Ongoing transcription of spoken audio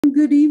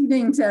Good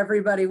evening to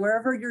everybody,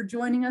 wherever you're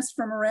joining us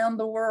from around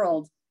the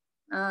world.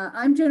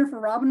 I'm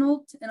Jennifer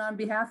Robinault, and on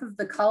behalf of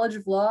the College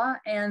of Law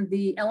and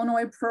the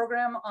Illinois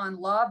Program on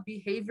Law,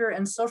 Behavior,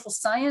 and Social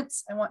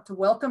Science, I want to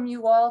welcome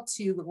you all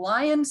to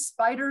Lions,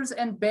 Spiders,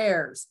 and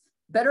Bears,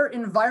 Better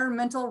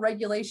Environmental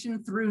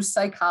Regulation Through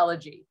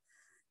Psychology,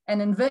 an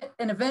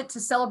event to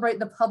celebrate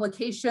the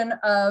publication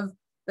of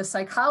The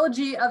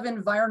Psychology of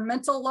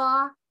Environmental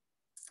Law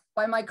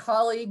by my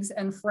colleagues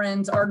and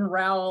friends, Arden,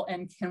 Rowell,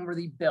 and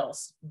Kenworthey,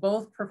 Bilz,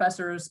 both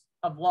professors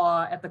of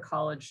law at the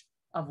College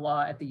of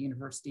Law at the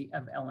University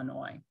of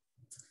Illinois.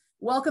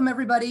 Welcome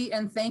everybody,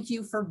 and thank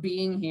you for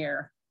being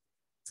here.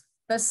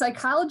 The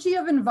Psychology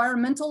of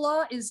Environmental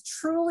Law is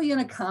truly an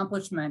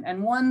accomplishment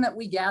and one that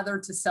we gather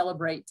to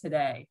celebrate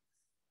today.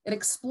 It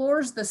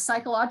explores the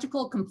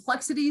psychological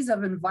complexities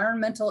of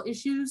environmental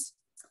issues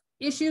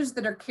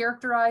that are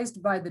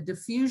characterized by the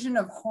diffusion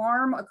of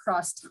harm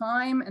across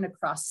time and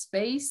across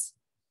space,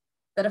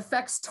 that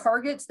affects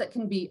targets that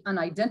can be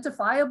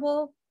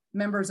unidentifiable,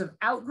 members of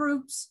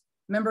outgroups,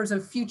 members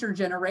of future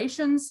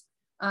generations,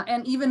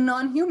 and even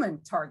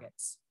non-human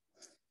targets.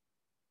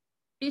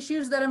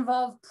 Issues that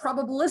involve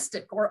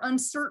probabilistic or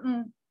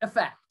uncertain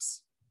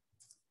effects.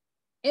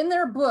 In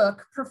their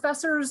book,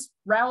 Professors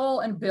Rowell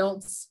and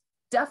Bilz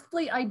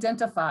deftly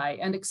identify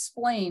and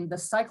explain the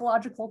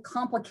psychological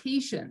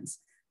complications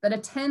that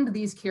attend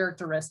these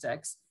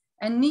characteristics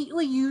and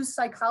neatly use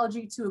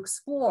psychology to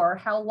explore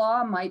how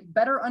law might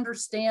better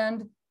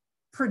understand,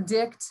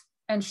 predict,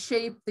 and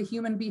shape the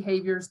human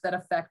behaviors that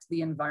affect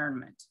the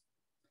environment.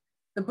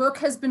 The book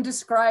has been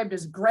described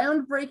as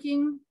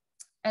groundbreaking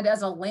and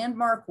as a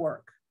landmark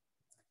work.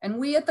 And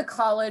we at the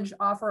college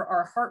offer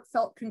our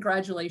heartfelt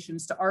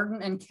congratulations to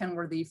Arden and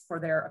Kenworthey for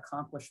their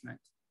accomplishment.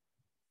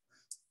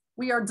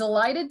 We are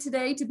delighted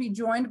today to be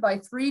joined by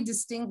three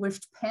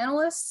distinguished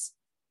panelists: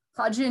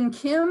 Ha-Jin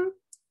Kim,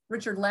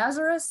 Richard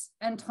Lazarus,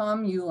 and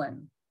Tom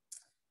Yulin.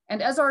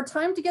 And as our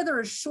time together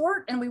is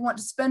short and we want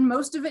to spend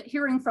most of it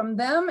hearing from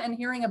them and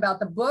hearing about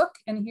the book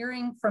and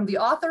hearing from the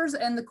authors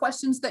and the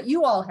questions that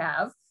you all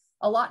have,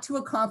 a lot to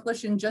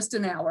accomplish in just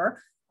an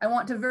hour, I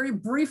want to very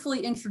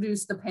briefly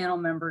introduce the panel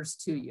members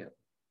to you.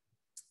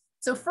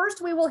 So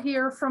first we will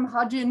hear from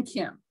Ha-Jin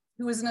Kim,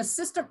 who is an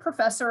assistant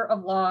professor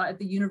of law at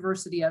the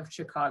University of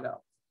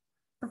Chicago.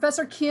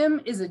 Professor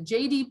Kim is a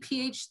JD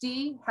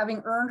PhD,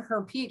 having earned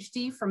her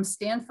PhD from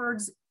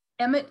Stanford's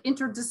Emmett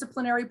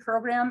Interdisciplinary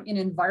Program in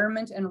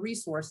Environment and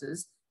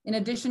Resources, in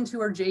addition to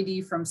her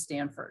JD from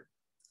Stanford.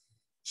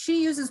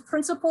 She uses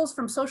principles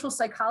from social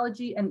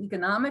psychology and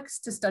economics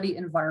to study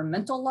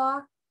environmental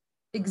law,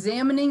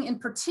 examining in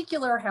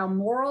particular how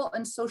moral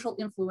and social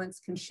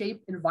influence can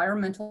shape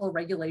environmental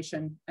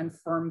regulation and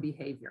firm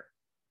behavior.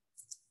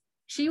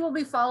 She will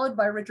be followed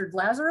by Richard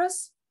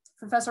Lazarus.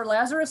 Professor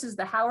Lazarus is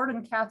the Howard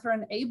and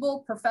Catherine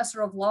Abel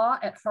Professor of Law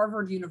at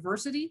Harvard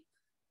University,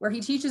 where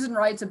he teaches and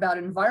writes about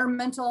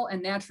environmental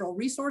and natural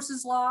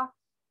resources law,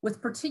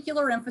 with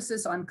particular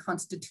emphasis on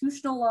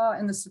constitutional law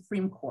and the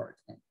Supreme Court.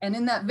 And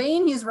in that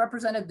vein, he has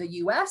represented the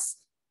US,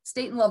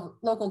 state and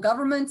local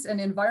governments,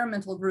 and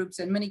environmental groups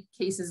in many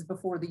cases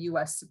before the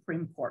US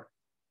Supreme Court.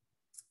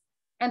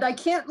 And I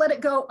can't let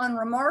it go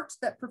unremarked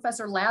that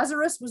Professor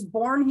Lazarus was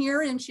born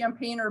here in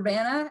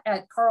Champaign-Urbana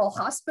at Carle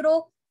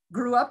Hospital,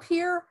 grew up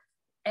here,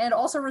 and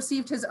also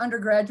received his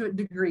undergraduate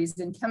degrees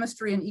in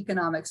chemistry and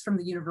economics from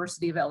the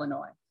University of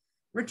Illinois.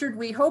 Richard,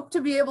 we hope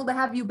to be able to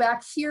have you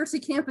back here to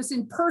campus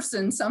in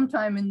person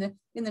sometime in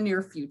the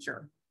near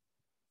future.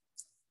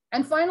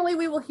 And finally,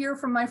 we will hear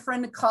from my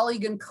friend,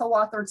 colleague, and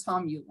co-author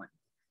Tom Yulin.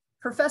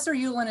 Professor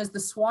Yulin is the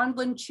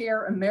Swanlund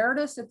Chair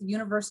Emeritus at the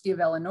University of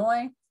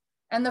Illinois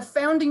and the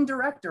founding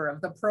director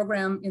of the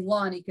program in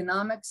Law and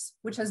Economics,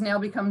 which has now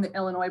become the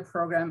Illinois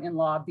Program in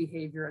Law,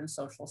 Behavior, and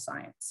Social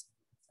Science.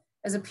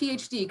 As a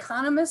PhD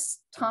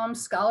economist,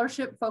 Tom's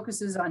scholarship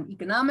focuses on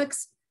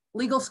economics,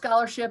 legal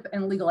scholarship,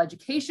 and legal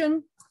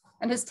education.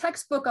 And his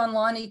textbook on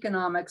law and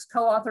economics,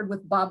 co-authored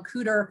with Bob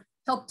Cooter,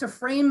 helped to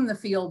frame the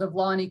field of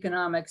law and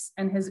economics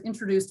and has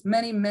introduced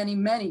many, many,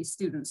 many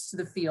students to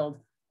the field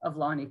of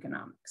law and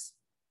economics.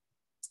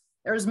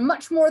 There's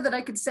much more that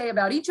I could say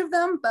about each of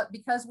them, but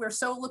because we're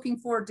so looking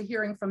forward to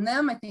hearing from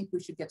them, I think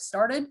we should get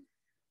started.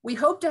 We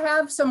hope to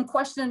have some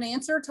question and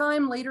answer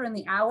time later in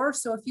the hour.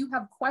 So if you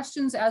have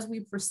questions as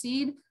we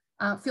proceed,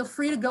 feel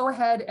free to go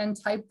ahead and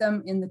type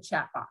them in the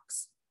chat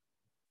box.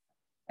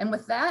 And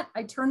with that,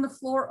 I turn the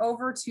floor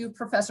over to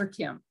Professor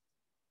Kim.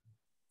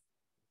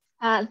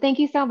 Thank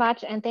you so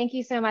much. And thank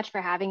you so much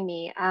for having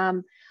me. I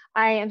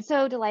am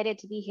so delighted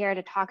to be here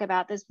to talk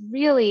about this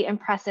really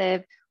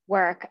impressive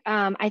work.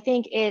 I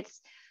think it's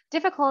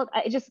difficult,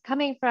 just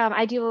coming from,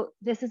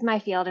 this is my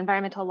field,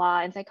 environmental law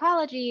and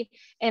psychology,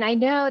 and I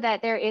know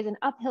that there is an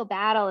uphill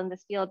battle in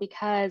this field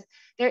because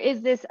there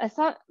is this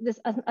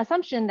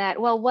assumption that,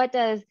 well, what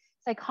does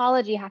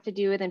psychology have to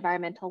do with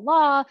environmental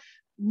law?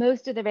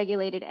 Most of the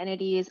regulated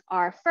entities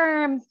are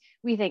firms.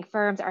 We think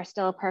firms are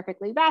still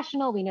perfectly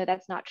rational. We know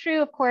that's not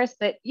true, of course,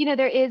 but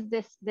there is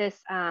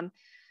this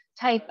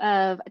type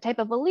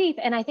of belief.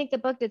 And I think the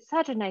book did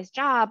such a nice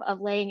job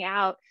of laying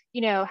out,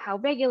 how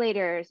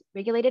regulators,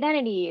 regulated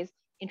entities,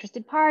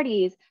 interested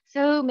parties,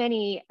 so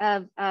many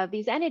of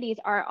these entities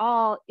are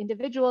all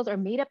individuals or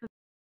made up of,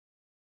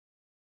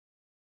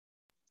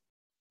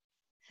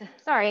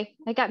 sorry,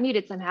 I got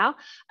muted somehow,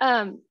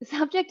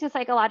 subject to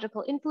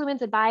psychological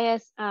influence and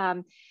bias.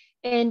 And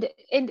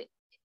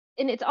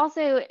it's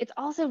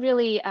also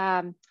really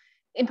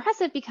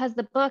impressive because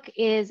the book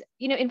is,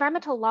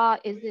 environmental law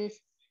is this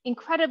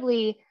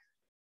incredibly,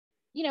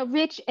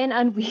 rich and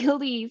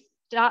unwieldy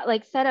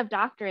set of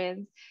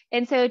doctrines.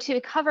 And so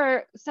to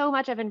cover so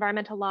much of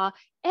environmental law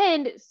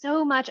and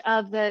so much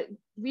of the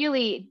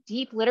really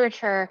deep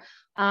literature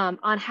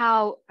on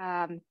how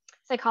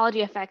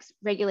psychology affects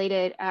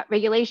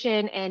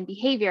regulation and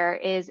behavior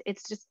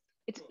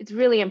it's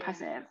really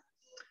impressive.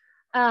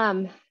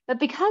 But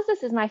because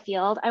this is my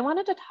field, I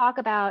wanted to talk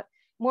about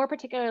more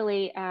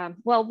particularly,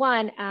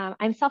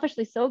 I'm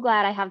selfishly so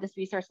glad I have this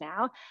resource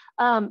now.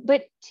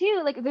 But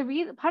two,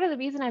 part of the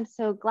reason I'm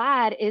so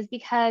glad is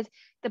because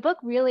the book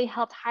really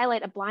helped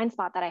highlight a blind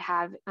spot that I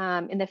have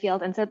in the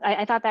field. And so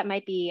I thought that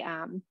might be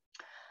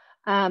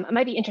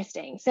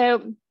interesting.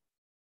 So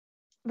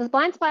the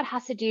blind spot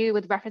has to do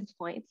with reference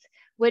points,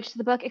 which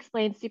the book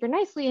explains super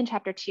nicely in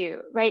chapter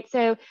 2, right?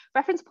 So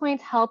reference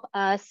points help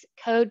us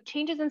code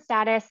changes in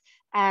status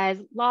as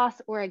loss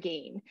or a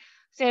gain.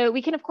 So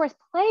we can, of course,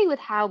 play with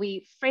how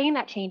we frame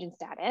that change in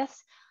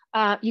status.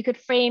 You could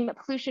frame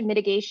pollution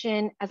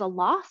mitigation as a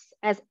loss,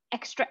 as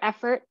extra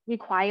effort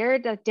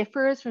required that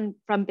differs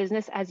from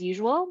business as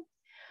usual.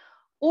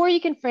 Or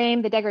you can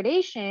frame the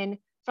degradation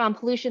from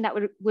pollution that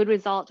would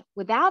result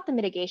without the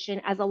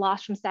mitigation as a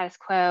loss from status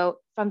quo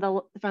from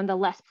the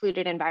less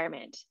polluted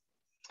environment.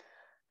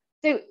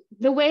 So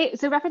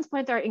reference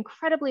points are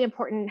incredibly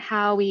important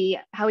how we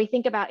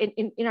think about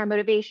in our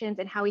motivations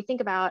and how we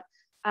think about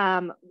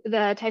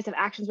the types of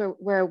actions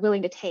we're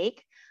willing to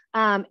take.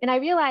 And I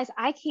realized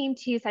I came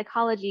to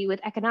psychology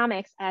with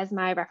economics as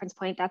my reference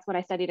point. That's what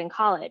I studied in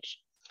college.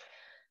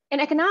 And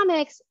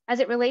economics, as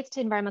it relates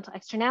to environmental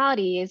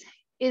externalities,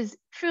 is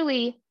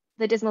truly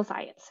the dismal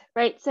science,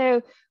 right?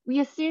 So we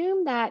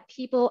assume that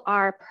people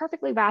are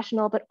perfectly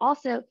rational, but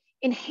also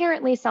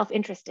inherently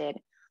self-interested.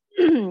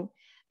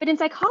 But in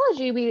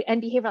psychology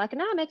and behavioral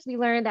economics, we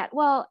learned that,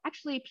 well,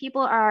 actually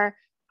people are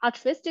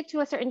altruistic to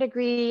a certain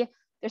degree.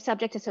 They're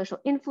subject to social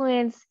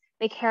influence.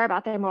 They care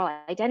about their moral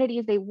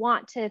identities. They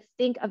want to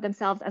think of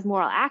themselves as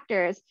moral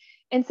actors.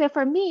 And so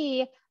for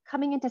me,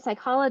 coming into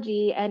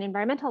psychology and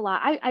environmental law,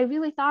 I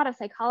really thought of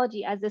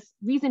psychology as this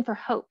reason for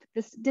hope,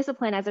 this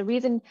discipline as a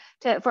reason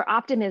for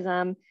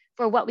optimism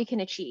for what we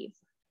can achieve.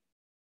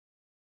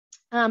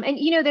 And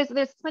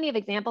there's plenty of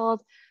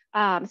examples.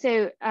 In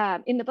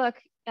the book,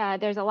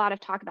 there's a lot of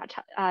talk about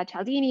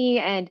Cialdini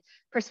and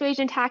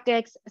persuasion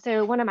tactics.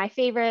 So one of my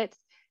favorites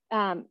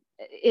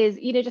is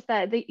just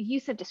the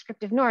use of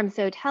descriptive norms.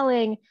 So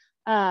telling,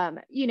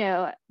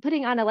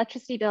 putting on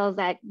electricity bills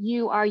that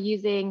you are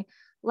using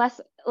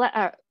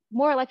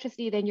more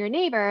electricity than your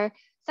neighbor.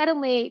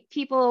 Suddenly,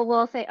 people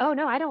will say, "Oh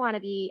no, I don't want to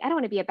be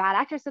a bad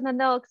actor." So then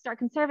they'll start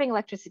conserving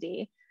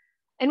electricity.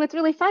 And what's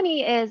really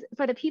funny is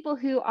for the people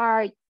who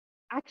are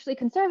actually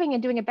conserving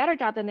and doing a better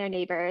job than their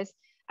neighbors,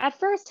 at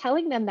first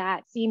telling them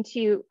that seemed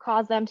to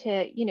cause them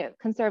to,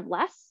 conserve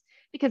less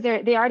because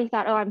they already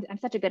thought, "Oh, I'm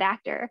such a good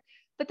actor."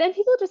 But then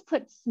people just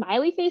put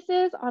smiley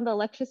faces on the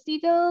electricity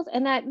bills,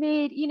 and that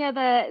made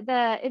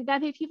that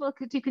made people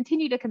to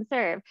continue to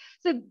conserve.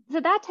 So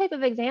that type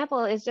of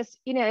example is just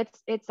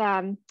it's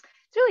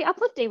really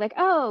uplifting. Like,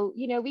 oh,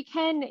 we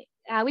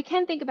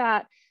can think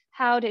about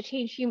how to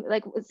change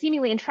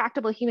seemingly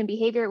intractable human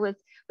behavior with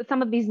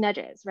some of these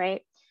nudges,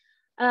 right?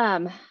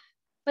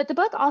 But the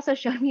book also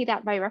showed me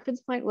that my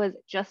reference point was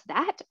just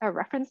that, a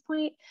reference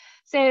point.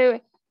 So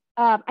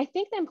I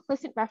think the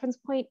implicit reference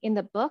point in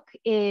the book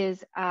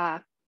is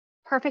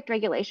perfect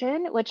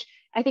regulation, which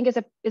I think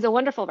is a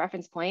wonderful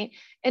reference point.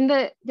 And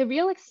the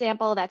real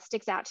example that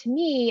sticks out to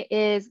me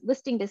is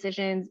listing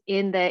decisions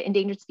in the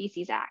Endangered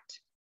Species Act.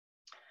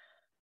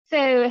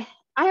 So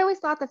I always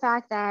thought the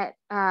fact that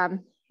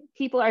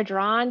people are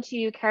drawn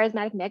to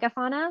charismatic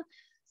megafauna,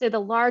 so the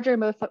larger,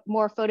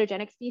 more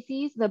photogenic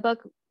species, the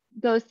book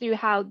goes through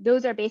how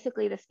those are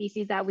basically the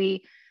species that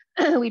we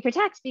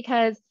protect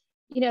because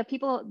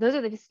those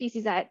are the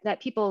species that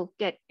people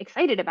get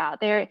excited about.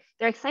 They're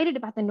excited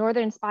about the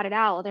northern spotted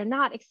owl. They're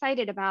not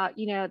excited about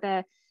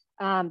the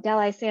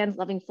Delhi Sands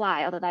loving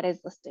fly, although that is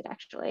listed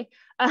actually.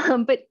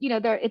 But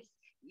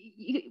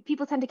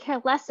people tend to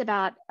care less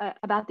about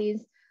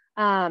these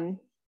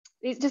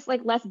just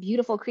like less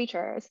beautiful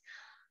creatures.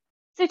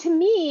 So to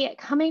me,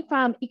 coming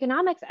from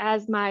economics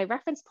as my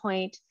reference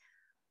point,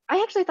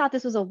 I actually thought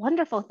this was a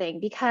wonderful thing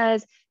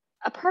because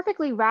a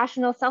perfectly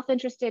rational,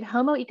 self-interested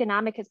Homo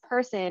economicus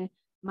person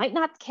might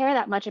not care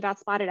that much about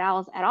spotted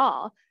owls at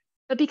all.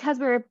 But because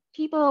we're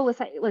people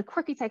with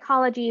quirky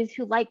psychologies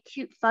who like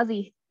cute,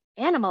 fuzzy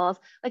animals,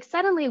 like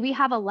suddenly we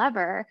have a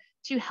lever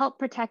to help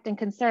protect and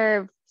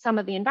conserve some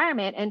of the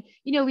environment. And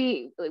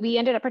we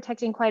ended up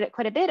protecting quite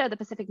a bit of the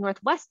Pacific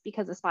Northwest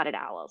because of spotted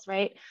owls,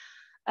 right?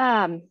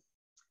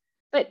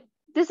 But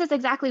this is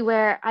exactly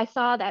where I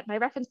saw that my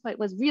reference point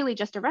was really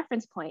just a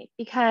reference point,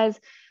 because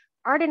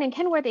Arden and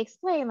Kenworthey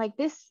explain like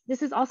this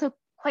is also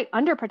quite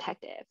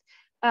underprotective,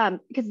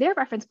 because their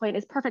reference point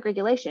is perfect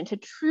regulation to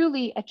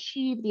truly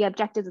achieve the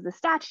objectives of the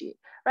statute,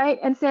 right?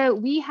 And so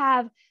we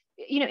have,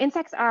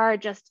 insects are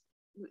just,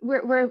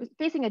 we're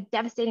facing a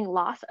devastating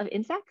loss of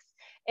insects,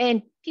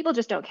 and people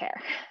just don't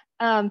care.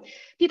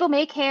 People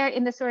may care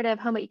in the sort of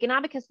Homo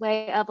economicus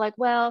way of like,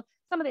 well,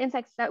 some of the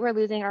insects that we're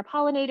losing are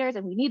pollinators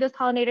and we need those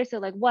pollinators. So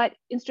like what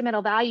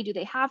instrumental value do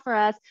they have for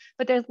us?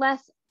 But there's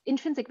less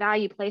intrinsic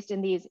value placed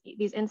in these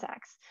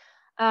insects.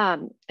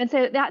 And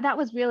so that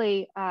was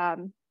really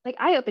like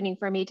eye-opening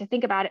for me to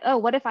think about it. Oh,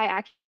 what if I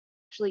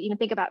actually even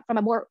think about from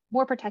a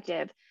more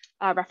protective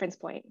reference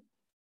point?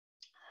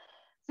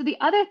 So the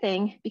other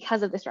thing,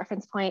 because of this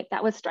reference point,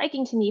 that was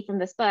striking to me from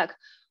this book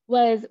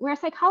was where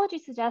psychology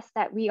suggests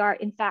that we are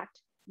in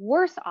fact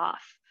worse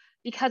off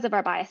because of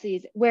our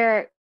biases,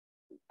 where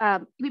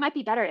we might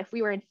be better if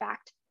we were in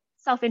fact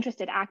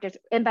self-interested actors.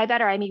 And by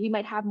better, I mean, we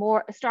might have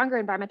stronger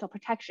environmental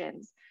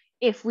protections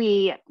if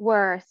we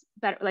were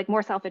better, like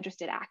more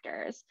self-interested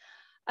actors.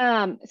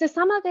 So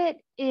some of it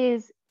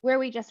is where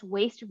we just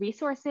waste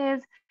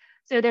resources.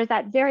 So there's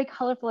that very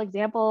colorful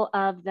example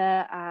of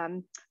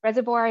the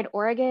reservoir in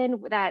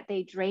Oregon that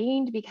they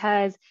drained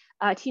because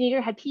a teenager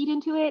had peed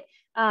into it.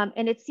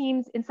 And it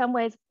seems in some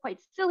ways quite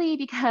silly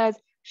because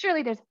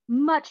surely there's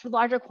much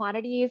larger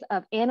quantities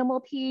of animal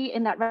pee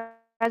in that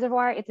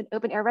reservoir. It's an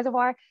open air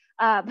reservoir,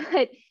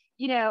 but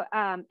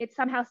it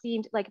somehow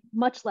seemed like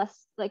much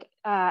less like,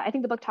 I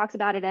think the book talks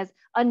about it as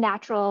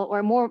unnatural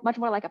or much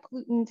more like a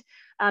pollutant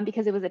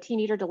because it was a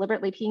teenager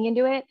deliberately peeing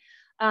into it.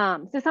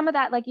 So some of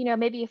that, like,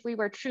 maybe if we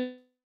were truly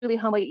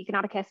Homo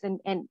economicus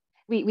and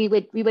we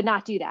would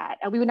not do that.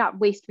 We would not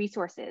waste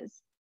resources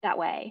that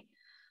way.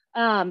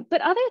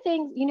 But other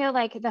things,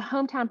 like the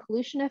hometown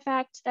pollution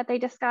effect that they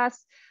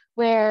discuss,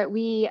 where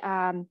we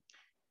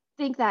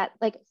think that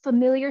like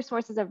familiar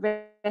sources of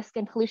risk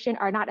and pollution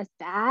are not as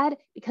bad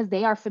because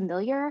they are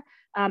familiar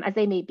as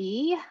they may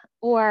be,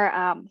 or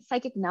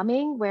psychic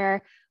numbing,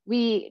 where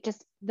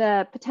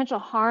the potential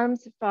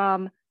harms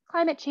from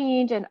climate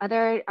change and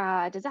other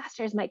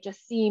disasters might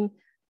just seem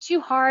too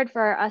hard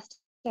for us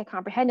to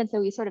comprehend. And so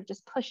we sort of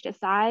just pushed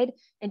aside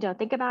and don't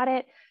think about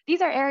it.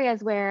 These are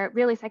areas where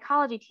really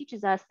psychology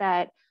teaches us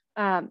that,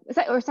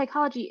 or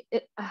psychology,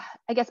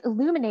 I guess,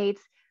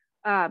 illuminates,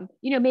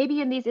 maybe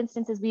in these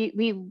instances,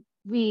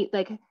 we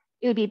like,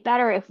 it would be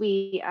better if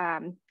we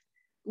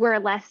were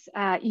less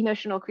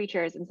emotional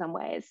creatures in some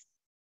ways.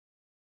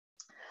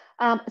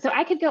 So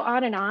I could go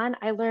on and on.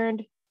 I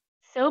learned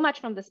so much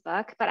from this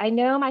book, but I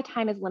know my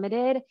time is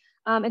limited.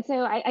 And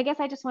so I guess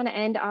I just want to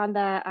end on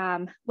the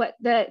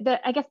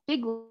I guess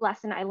big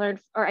lesson I learned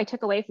or I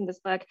took away from this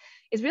book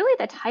is really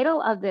the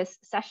title of this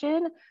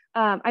session.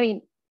 I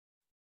mean,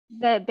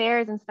 the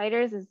bears and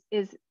spiders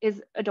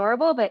is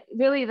adorable, but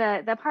really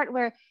the part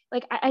where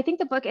like I think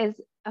the book is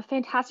a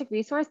fantastic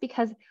resource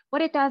because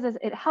what it does is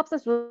it helps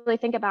us really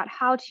think about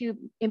how to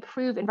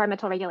improve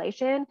environmental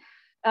regulation.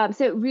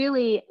 So it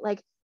really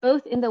like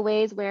both in the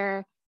ways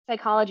where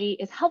psychology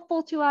is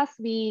helpful to us,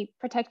 we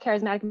protect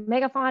charismatic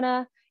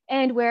megafauna,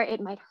 and where it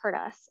might hurt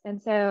us.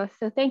 And so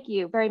thank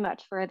you very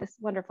much for this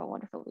wonderful,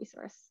 wonderful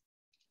resource.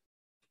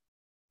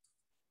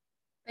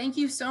 Thank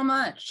you so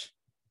much.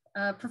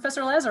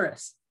 Professor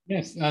Lazarus.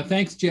 Yes,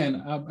 thanks,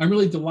 Jen. I'm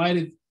really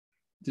delighted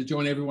to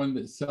join everyone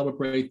to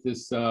celebrate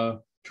this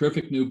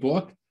terrific new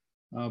book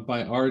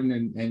by Arden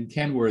and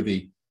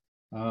Kenworthey.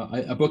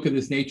 A book of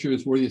this nature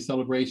is worthy of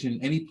celebration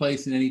any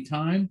place and any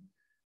time.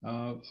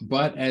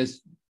 But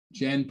as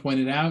Jen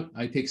pointed out,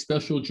 I take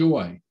special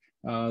joy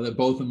that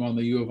both of them are on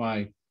the U of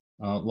I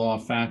law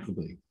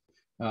faculty.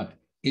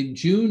 In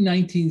June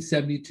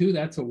 1972,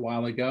 that's a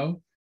while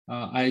ago,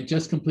 I had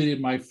just completed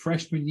my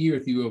freshman year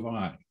at the U of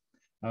I.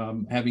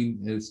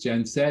 Having, as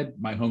Jen said,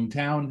 my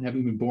hometown,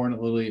 having been born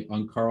at Lilly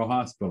on Carl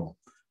Hospital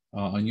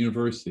on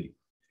University.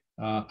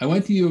 I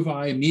went to U of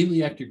I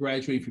immediately after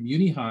graduating from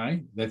Uni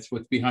High, that's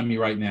what's behind me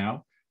right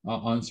now,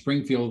 on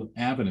Springfield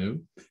Avenue.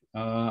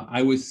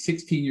 I was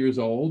 16 years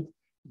old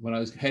when I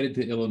was headed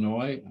to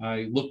Illinois.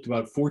 I looked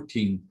about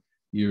 14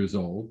 years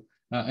old.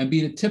 And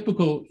being a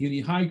typical Uni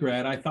High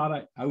grad, I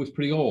thought I was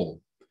pretty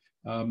old.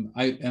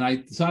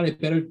 I decided I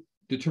better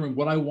determine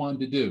what I wanted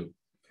to do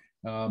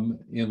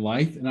in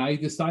life. And I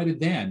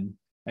decided then,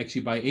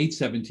 actually by age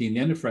 17, the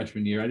end of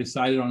freshman year, I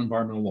decided on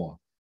environmental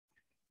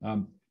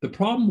law. The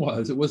problem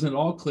was it wasn't at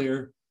all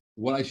clear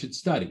what I should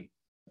study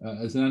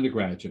as an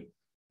undergraduate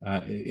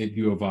at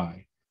U of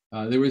I.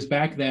 There was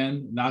back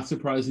then, not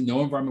surprising,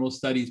 no environmental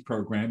studies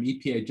program.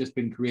 EPA had just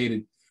been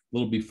created a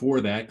little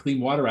before that.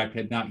 Clean Water Act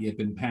had not yet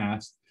been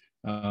passed.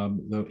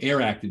 The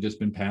Air Act had just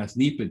been passed.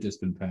 NEPA had just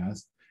been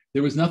passed.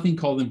 There was nothing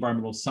called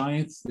environmental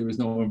science. There was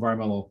no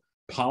environmental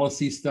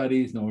policy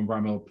studies, no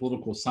environmental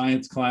political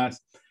science class.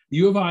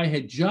 U of I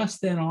had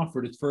just then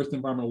offered its first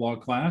environmental law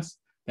class.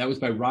 That was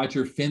by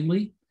Roger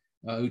Finley,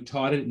 who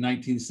taught it in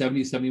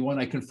 1970, 71.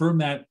 I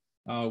confirmed that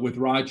with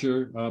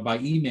Roger by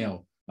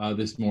email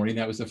this morning.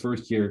 That was the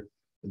first year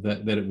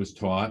that it was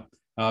taught.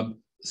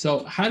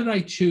 So how did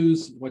I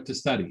choose what to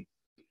study?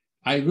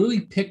 I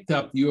really picked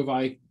up the U of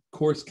I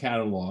course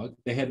catalog.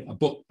 They had a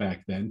book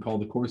back then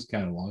called the course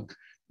catalog,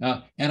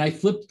 and I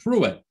flipped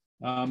through it.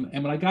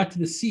 And when I got to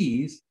the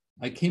C's,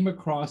 I came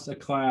across a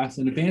class,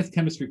 an advanced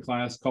chemistry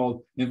class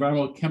called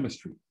Environmental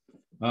Chemistry,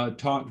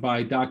 taught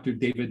by Dr.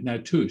 David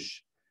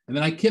Natouche. And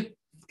then I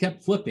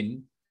kept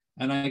flipping,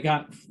 and I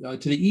got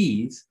to the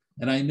E's,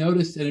 and I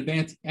noticed an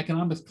advanced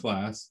economics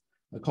class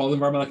called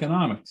Environmental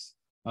Economics,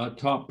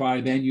 taught by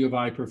then U of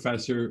I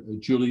professor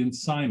Julian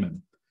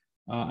Simon.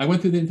 I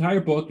went through the entire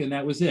book, and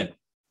that was it.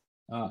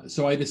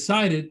 So I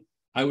decided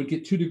I would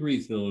get 2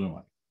 degrees in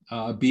Illinois,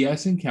 a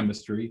BS in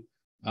chemistry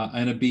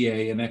and a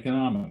BA in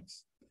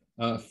economics.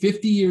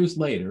 50 years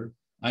later,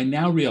 I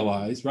now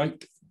realize,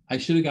 right, I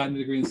should have gotten a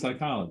degree in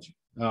psychology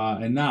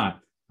and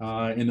not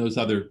in those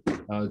other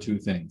 2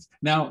 things.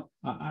 Now,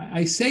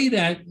 I say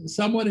that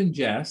somewhat in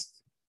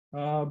jest,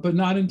 but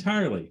not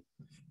entirely.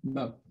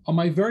 On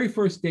my very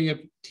first day of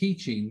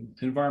teaching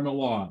environmental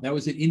law, that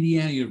was at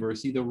Indiana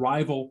University, the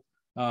rival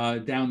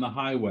down the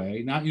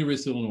highway, not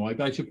University of Illinois,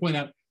 but I should point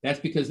out that's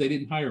because they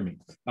didn't hire me.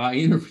 I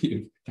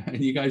interviewed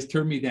and you guys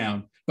turned me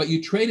down, but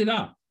you traded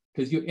up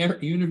because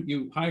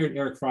you hired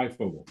Eric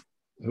Freifogel,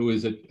 who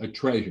is a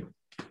treasure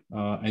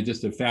and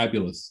just a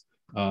fabulous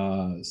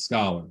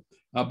scholar.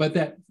 But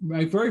that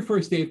my very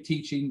first day of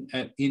teaching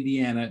at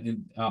Indiana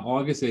in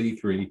August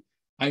 '83,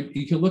 I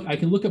can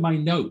look at my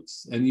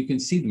notes and you can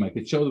see them. I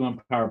could show them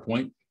on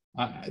PowerPoint.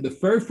 The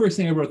very first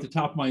thing I wrote at the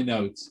top of my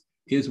notes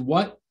is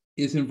what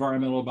is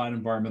environmental about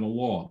environmental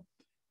law?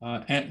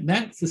 And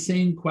that's the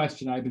same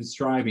question I've been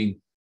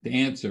striving to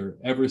answer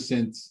ever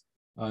since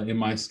in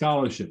my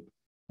scholarship.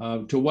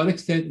 To what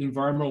extent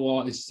environmental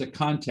law is just a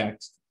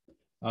context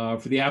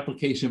for the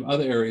application of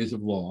other areas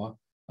of law,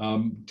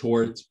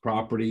 towards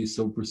property,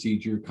 civil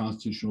procedure,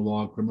 constitutional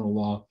law, criminal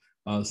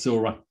law,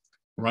 civil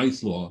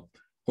rights law,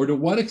 or to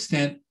what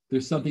extent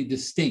there's something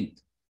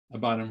distinct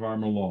about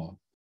environmental law?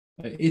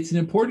 It's an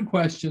important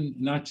question,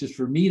 not just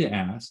for me to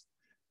ask,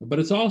 but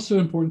it's also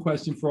an important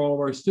question for all of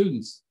our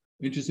students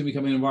interested in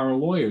becoming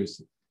environmental lawyers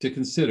to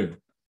consider.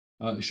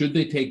 Should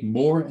they take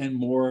more and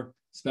more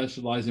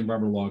specialized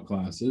environmental law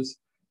classes,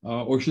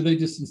 or should they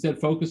just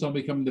instead focus on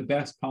becoming the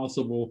best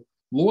possible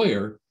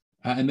lawyer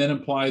and then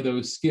apply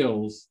those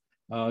skills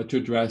to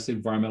address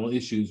environmental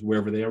issues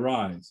wherever they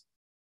arise?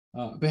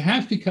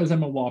 Perhaps because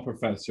I'm a law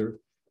professor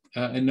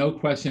and no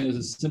question is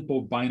a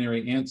simple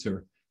binary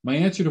answer, my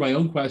answer to my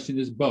own question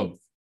is both,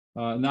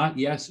 not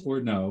yes or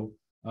no,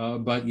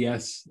 but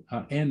yes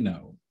and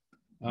no.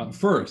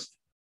 First,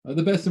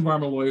 the best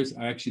environmental lawyers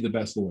are actually the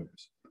best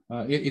lawyers.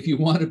 If you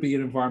want to be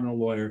an environmental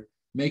lawyer,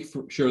 make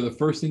sure the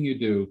first thing you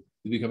do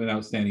is become an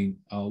outstanding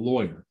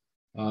lawyer,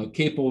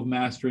 capable of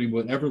mastering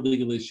whatever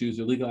legal issues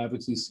or legal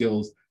advocacy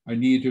skills are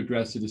needed to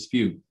address a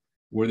dispute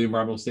where the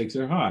environmental stakes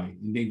are high,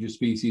 endangered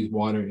species,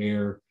 water,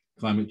 air,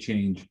 climate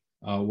change,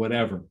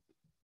 whatever.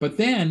 But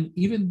then,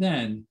 even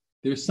then,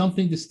 there's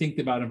something distinct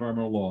about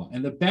environmental law.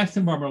 And the best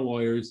environmental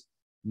lawyers,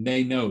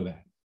 they know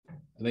that.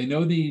 They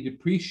know they need to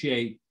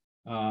appreciate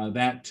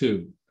that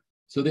too.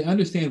 So they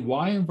understand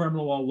why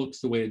environmental law looks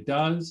the way it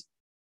does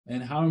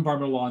and how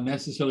environmental law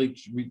necessarily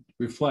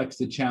reflects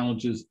the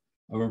challenges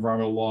of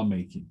environmental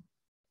lawmaking.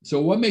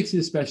 So what makes it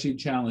especially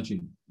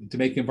challenging to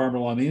make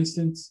environmental law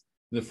in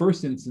the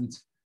first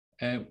instance,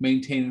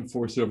 maintain and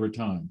enforce it over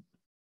time?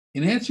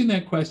 In answering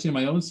that question in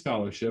my own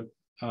scholarship,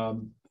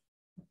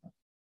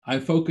 I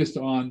focused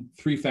on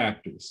 3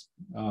 factors.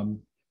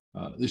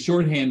 The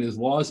shorthand is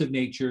laws of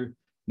nature,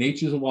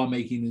 natures of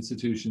lawmaking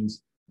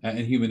institutions, and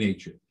human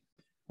nature,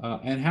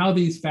 and how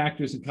these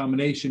factors in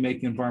combination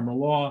make environmental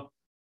law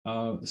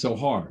so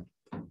hard.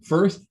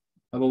 First,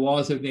 the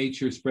laws of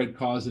nature spread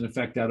cause and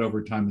effect out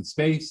over time and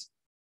space,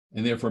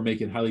 and therefore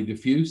make it highly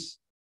diffuse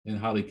and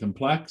highly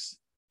complex.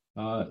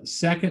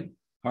 Second,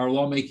 our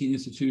lawmaking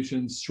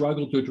institutions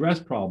struggle to address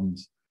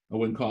problems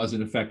when cause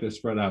and effect are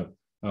spread out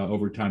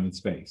over time and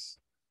space,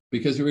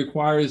 because it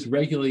requires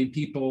regulating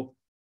people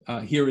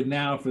here and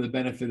now for the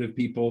benefit of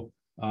people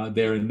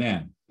there and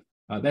then.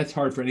 That's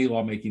hard for any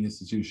lawmaking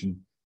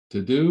institution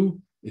to do.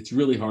 It's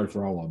really hard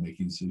for all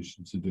lawmaking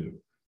institutions to do.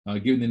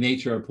 Given the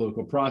nature of our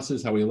political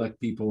process, how we elect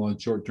people on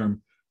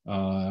short-term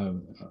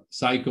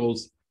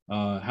cycles,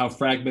 how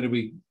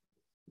fragmented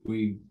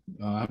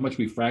how much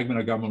we fragment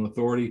our governmental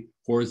authority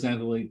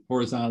horizontally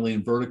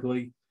and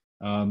vertically,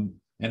 and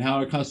how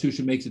our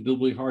Constitution makes it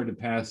deliberately hard to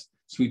pass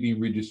sweeping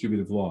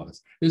redistributive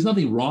laws. There's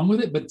nothing wrong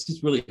with it, but it's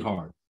just really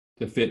hard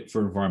to fit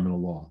for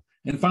environmental law.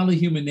 And finally,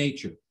 human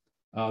nature,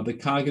 the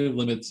cognitive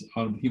limits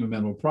on human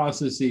mental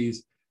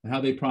processes and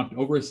how they prompt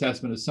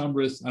overassessment of some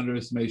risks,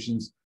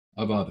 underestimations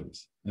of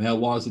others, and how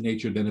laws of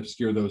nature then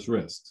obscure those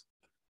risks.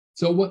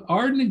 So what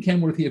Arden and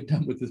Kenworthey have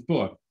done with this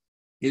book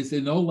is to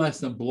no less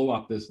than blow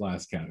up this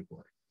last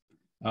category.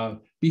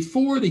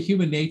 Before, the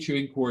human nature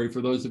inquiry,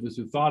 for those of us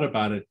who thought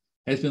about it,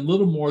 has been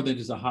little more than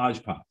just a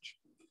hodgepodge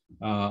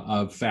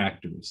of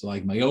factors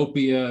like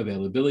myopia,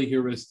 availability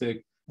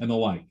heuristic, and the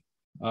like.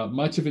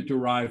 Much of it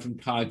derived from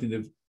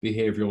cognitive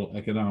behavioral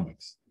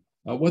economics.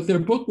 What their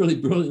book really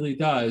brilliantly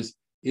does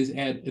is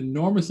add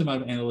enormous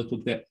amount of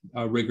analytical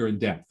rigor and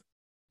depth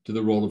to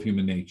the role of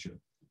human nature.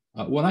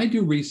 When I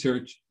do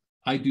research,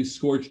 I do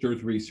scorched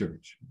earth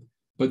research.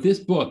 But this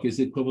book is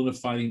the equivalent of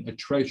finding a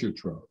treasure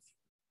trove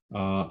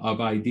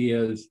of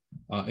ideas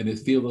in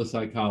this field of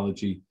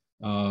psychology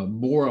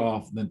more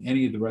often than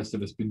any of the rest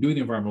of us been doing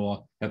environmental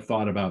law have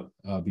thought about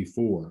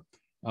before.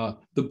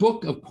 The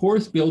book, of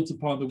course, builds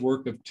upon the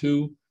work of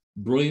two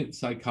brilliant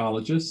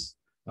psychologists,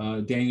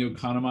 Daniel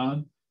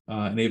Kahneman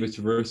and Eva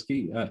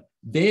Tversky.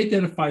 They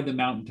identified the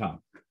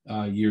mountaintop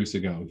years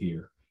ago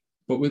here.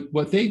 But with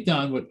what they've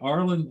done, what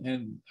Arden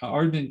and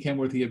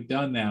Kenworthey have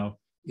done now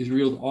is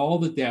revealed all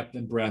the depth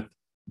and breadth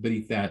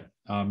beneath that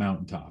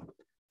mountaintop.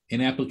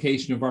 In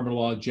application of environmental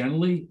law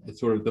generally, it's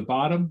sort of the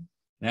bottom,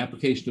 an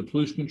application of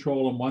pollution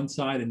control on one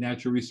side and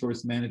natural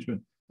resource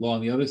management law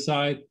on the other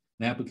side,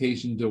 an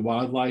application to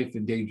wildlife,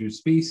 endangered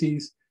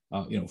species,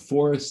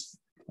 forests,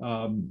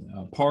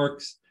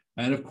 parks,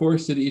 and of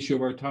course to the issue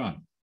of our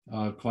time,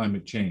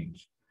 climate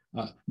change.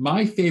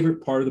 My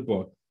favorite part of the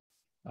book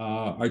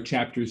are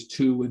chapters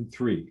 2 and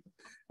 3.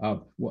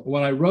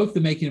 When I wrote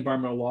The Making of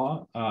Environmental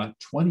Law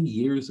 20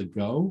 years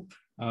ago,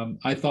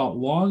 I thought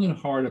long and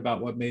hard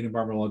about what made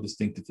environmental law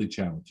distinctively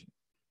challenging.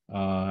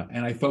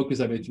 And I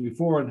focused, I mentioned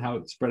before, on how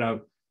it spread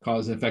out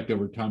cause and effect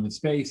over time and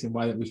space and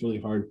why that was really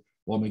hard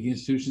lawmaking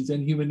institutions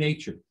and human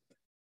nature.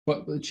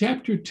 But what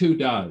chapter 2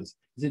 does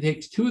is it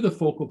takes two of the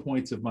focal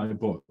points of my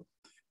book,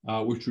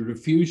 which were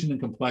diffusion and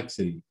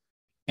complexity,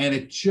 and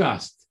it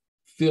just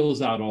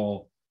fills out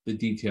all the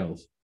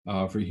details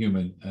for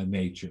human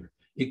nature.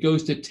 It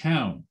goes to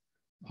town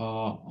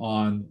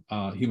on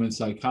human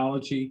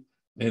psychology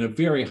in a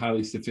very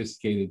highly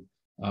sophisticated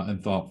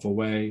and thoughtful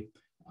way.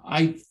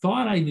 I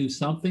thought I knew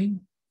something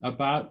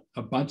about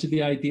a bunch of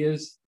the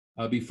ideas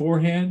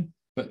beforehand,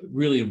 but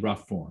really in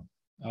rough form,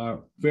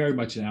 very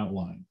much an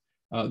outline.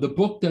 The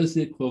book does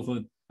the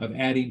equivalent of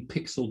adding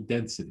pixel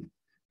density,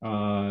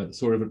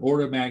 sort of an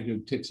order of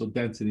magnitude pixel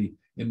density,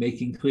 and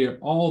making clear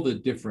all the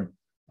different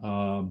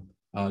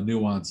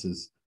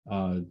nuances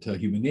to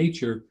human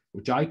nature,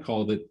 which I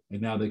called it,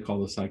 and now they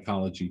call the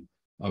psychology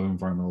of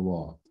environmental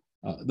law.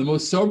 The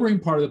most sobering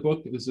part of the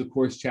book is, of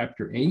course,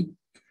 chapter 8,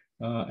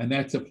 and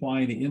that's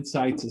applying the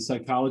insights of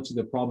psychology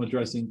to the problem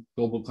addressing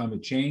global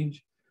climate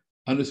change,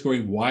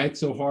 underscoring why it's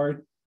so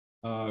hard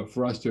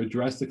for us to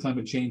address the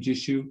climate change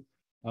issue,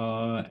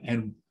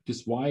 and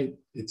just why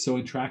it's so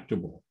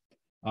intractable.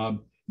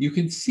 You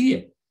can see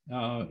it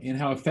in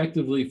how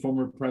effectively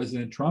former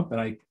President Trump,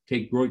 and I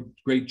take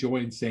great joy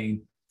in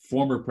saying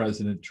former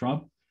President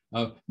Trump,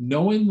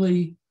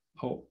 knowingly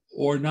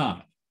or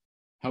not,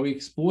 how he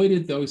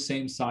exploited those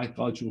same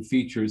psychological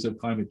features of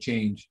climate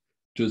change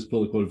to his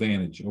political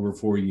advantage over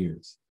 4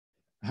 years.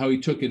 How he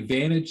took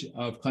advantage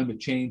of climate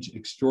change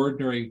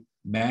extraordinary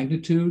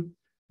magnitude,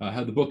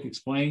 how the book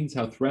explains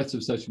how threats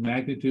of such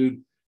magnitude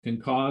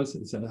can cause,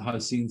 as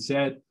Hassan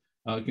said,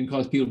 can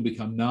cause people to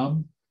become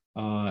numb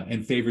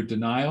and favor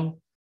denial.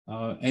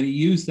 And he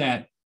used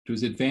that to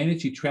his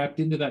advantage. He tapped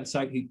into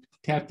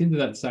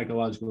that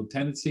psychological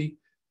tendency,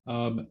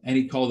 and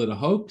he called it a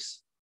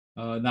hoax,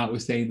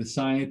 notwithstanding the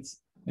science.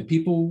 And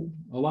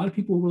a lot of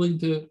people were willing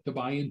to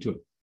buy into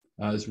it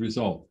as a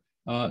result.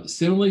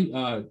 Similarly,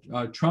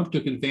 Trump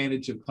took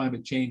advantage of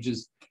climate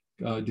change's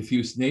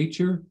diffuse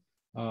nature,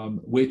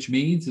 which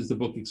means, as the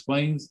book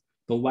explains,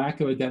 the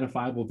lack of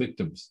identifiable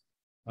victims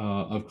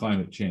of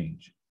climate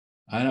change.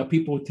 I know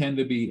people tend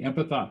to be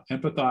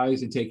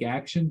empathize and take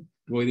action,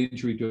 avoid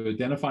injury to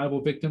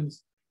identifiable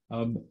victims,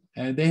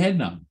 and they had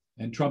none,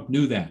 and Trump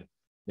knew that.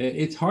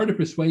 It's hard to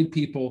persuade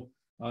people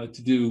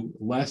to do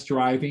less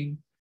driving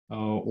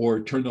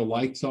or turn the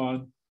lights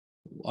on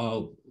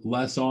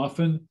less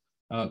often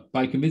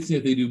by convincing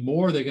if they do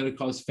more, they're going to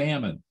cause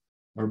famine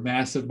or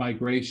massive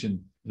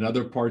migration in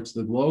other parts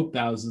of the globe,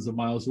 thousands of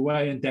miles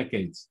away and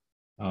decades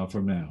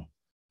from now.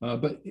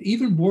 But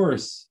even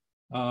worse,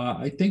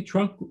 I think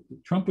Trump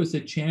was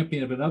a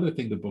champion of another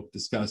thing the book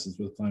discusses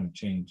with climate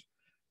change.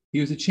 He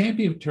was a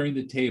champion of turning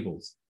the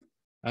tables,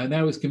 and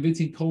that was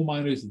convincing coal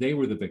miners they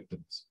were the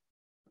victims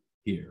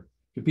here.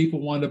 The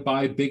people wanted to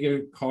buy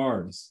bigger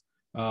cars,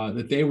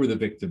 that they were the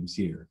victims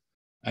here,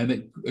 and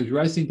that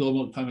addressing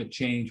global climate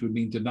change would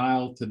mean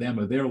denial to them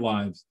of their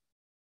lives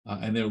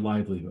and their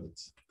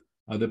livelihoods.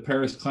 The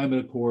Paris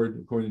Climate Accord,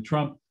 according to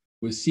Trump,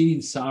 was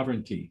ceding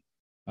sovereignty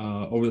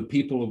over the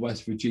people of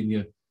West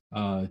Virginia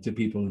to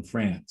people in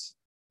France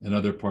and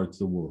other parts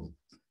of the world.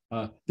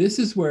 This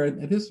is where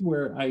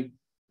I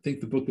think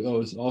the book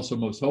is also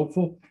most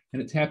hopeful,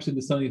 and it taps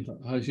into something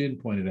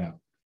Hajin pointed out,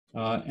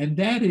 and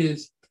that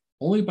is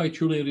only by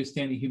truly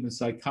understanding human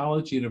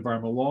psychology and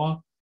environmental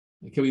law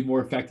can we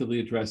more effectively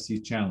address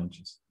these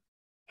challenges.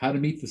 How to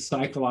meet the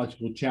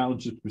psychological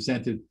challenges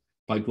presented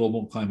by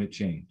global climate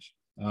change,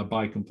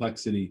 by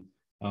complexity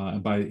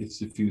and by its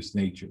diffuse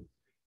nature.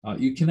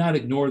 You cannot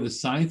ignore the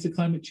science of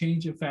climate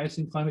change in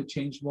fashioning climate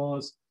change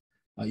laws.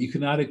 You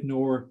cannot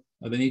ignore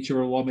the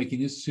nature of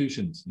lawmaking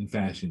institutions in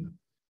fashioning them.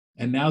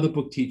 And now the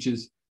book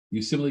teaches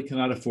you simply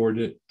cannot afford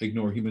to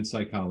ignore human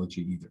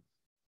psychology either.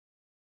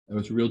 It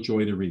was a real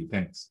joy to read.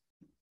 Thanks.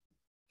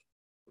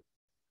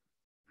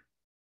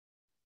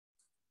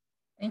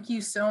 Thank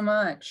you so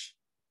much.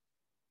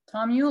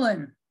 Tom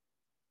Hewlin.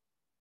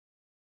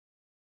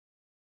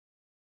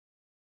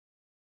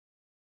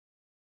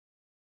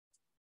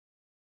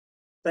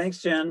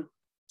 Thanks, Jen.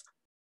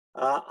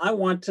 I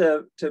want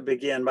to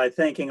begin by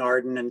thanking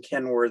Arden and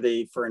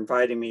Kenworthey for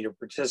inviting me to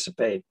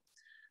participate.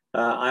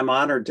 I'm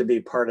honored to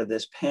be part of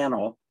this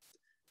panel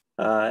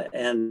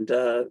and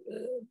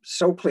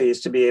so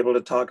pleased to be able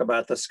to talk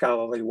about the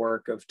scholarly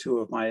work of two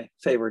of my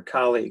favorite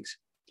colleagues.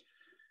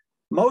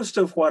 Most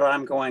of what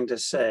I'm going to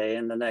say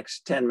in the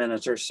next 10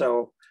 minutes or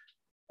so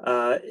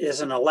is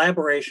an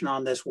elaboration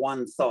on this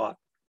one thought.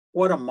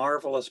 What a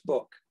marvelous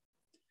book.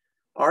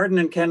 Arden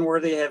and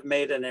Kenworthey have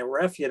made an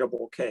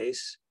irrefutable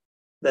case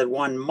that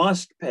one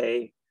must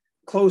pay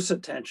close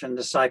attention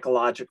to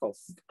psychological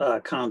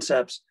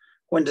concepts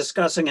when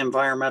discussing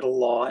environmental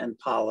law and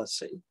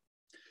policy.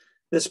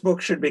 This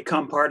book should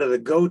become part of the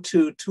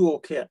go-to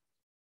toolkit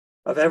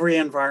of every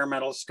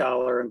environmental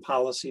scholar and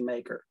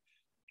policymaker,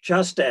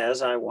 just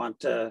as I want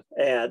to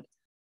add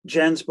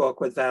Jen's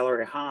book with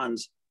Valerie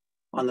Hans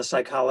on the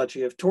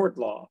psychology of tort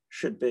law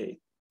should be.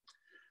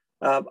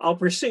 I'll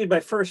proceed by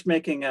first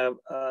making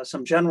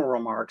some general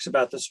remarks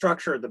about the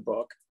structure of the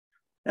book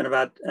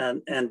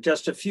and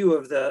just a few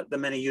of the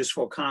many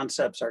useful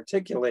concepts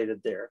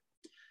articulated there.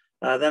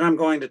 Then I'm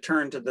going to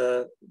turn to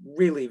the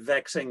really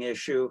vexing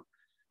issue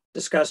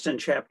discussed in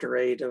chapter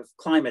 8 of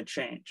climate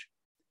change,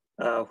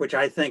 which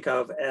I think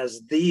of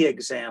as the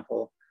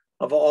example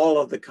of all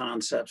of the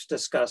concepts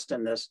discussed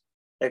in this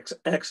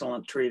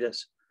excellent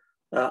treatise.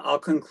 I'll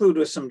conclude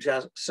with some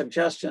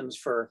suggestions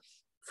for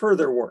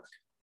further work.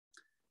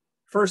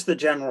 First, the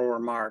general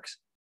remarks.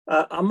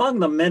 Among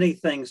the many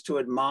things to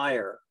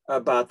admire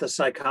about the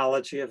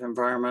psychology of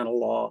environmental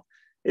law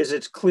is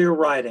its clear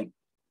writing,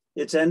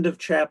 its end of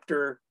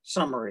chapter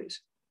summaries,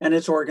 and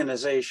its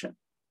organization.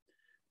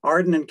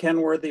 Arden and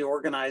Kenworthey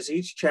organize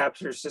each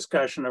chapter's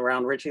discussion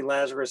around Richie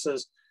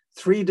Lazarus's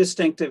three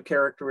distinctive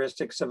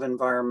characteristics of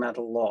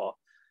environmental law.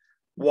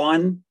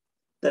 One,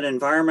 that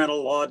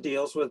environmental law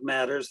deals with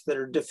matters that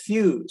are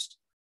diffused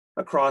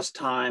across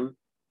time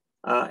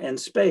and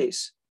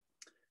space.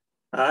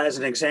 As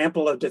an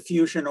example of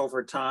diffusion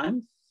over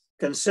time,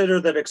 consider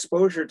that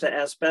exposure to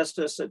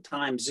asbestos at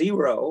time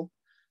 0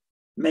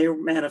 may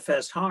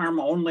manifest harm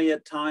only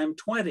at time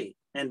 20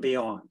 and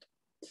beyond.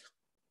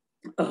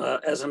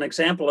 As an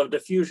example of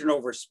diffusion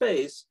over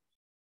space,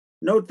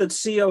 note that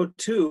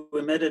CO2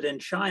 emitted in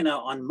China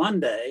on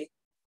Monday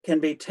can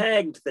be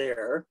tagged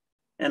there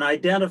and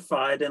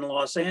identified in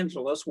Los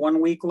Angeles 1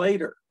 week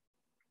later.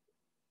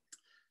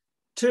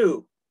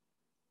 2,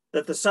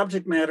 that the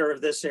subject matter of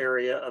this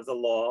area of the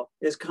law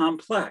is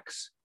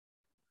complex.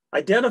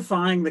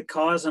 Identifying the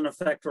cause and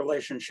effect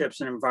relationships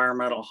in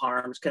environmental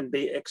harms can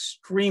be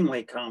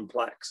extremely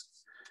complex.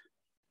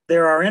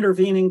 There are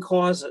intervening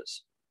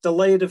causes,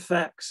 delayed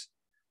effects,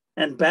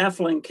 and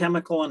baffling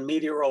chemical and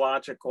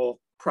meteorological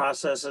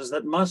processes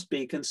that must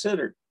be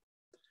considered.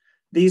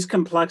 These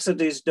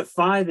complexities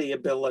defy the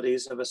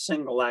abilities of a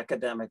single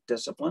academic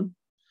discipline.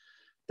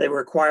 They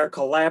require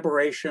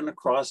collaboration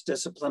across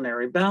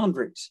disciplinary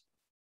boundaries.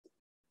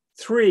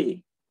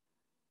 3,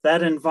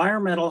 that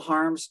environmental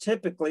harms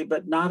typically,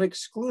 but not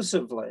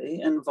exclusively,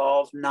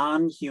 involve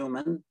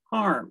non-human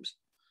harms.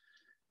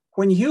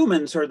 When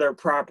humans or their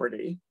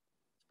property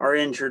are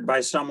injured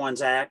by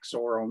someone's acts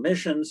or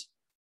omissions,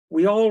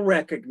 we all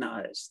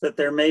recognize that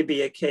there may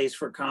be a case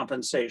for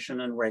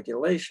compensation and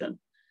regulation.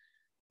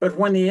 But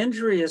when the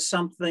injury is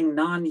something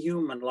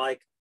non-human,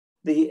 like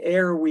the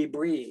air we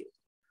breathe,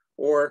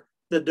 or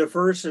the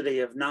diversity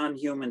of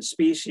non-human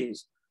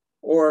species,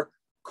 or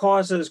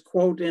causes,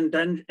 quote,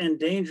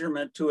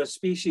 endangerment to a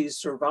species'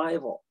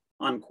 survival,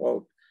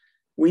 unquote,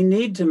 we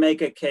need to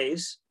make a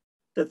case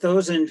that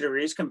those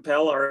injuries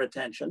compel our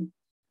attention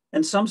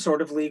and some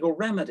sort of legal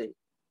remedy.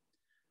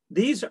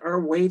 These are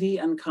weighty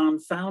and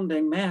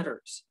confounding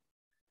matters.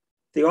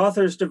 The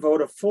authors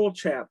devote a full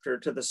chapter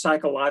to the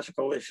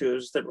psychological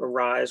issues that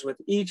arise with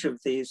each of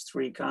these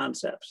three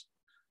concepts.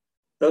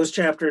 Those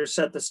chapters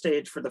set the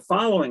stage for the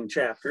following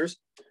chapters,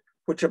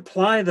 which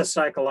apply the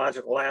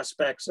psychological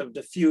aspects of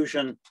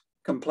diffusion,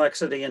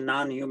 complexity, and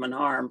non-human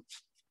harm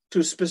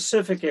to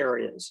specific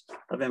areas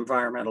of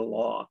environmental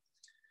law.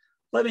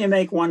 Let me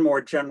make one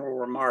more general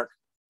remark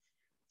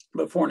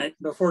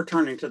before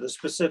turning to the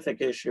specific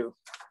issue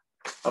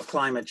of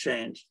climate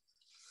change.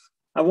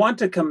 I want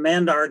to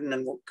commend Arden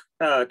and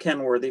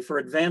Kenworthey for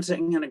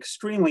advancing an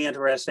extremely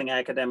interesting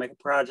academic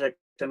project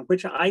in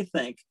which I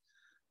think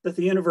that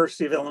the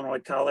University of Illinois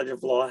College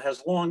of Law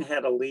has long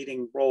had a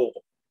leading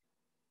role.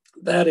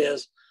 That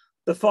is,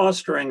 the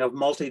fostering of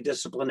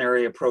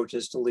multidisciplinary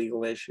approaches to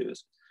legal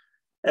issues.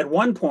 At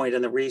one point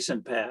in the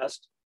recent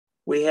past,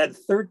 we had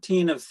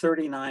 13 of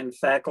 39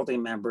 faculty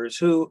members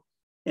who,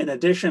 in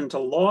addition to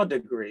law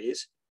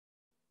degrees,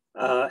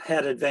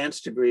 had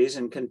advanced degrees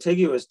in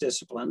contiguous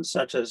disciplines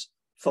such as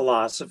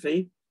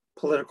philosophy,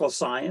 political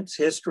science,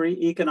 history,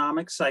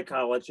 economics,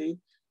 psychology,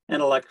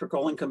 and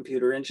electrical and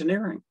computer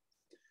engineering.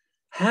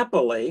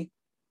 Happily,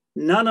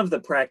 none of the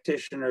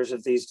practitioners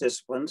of these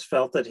disciplines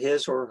felt that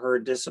his or her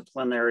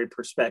disciplinary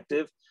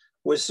perspective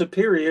was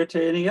superior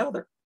to any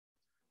other.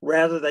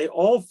 Rather, they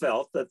all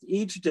felt that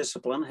each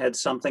discipline had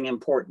something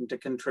important to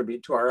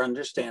contribute to our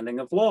understanding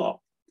of law.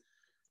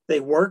 They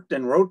worked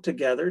and wrote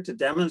together to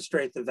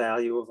demonstrate the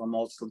value of a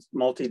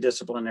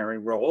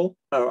multidisciplinary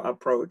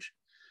approach.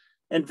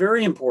 And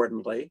very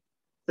importantly,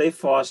 they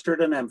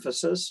fostered an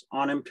emphasis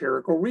on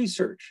empirical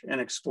research in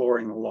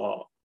exploring the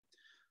law.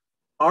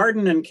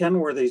 Arden and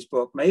Kenworthey's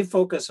book may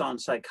focus on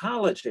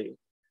psychology,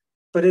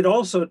 but it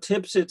also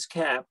tips its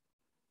cap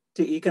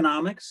to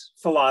economics,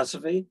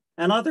 philosophy,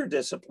 and other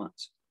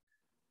disciplines.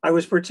 I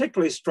was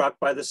particularly struck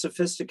by the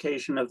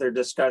sophistication of their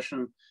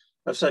discussion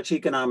of such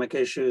economic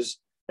issues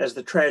as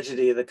the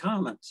tragedy of the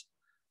commons,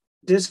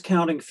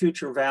 discounting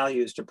future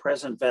values to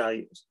present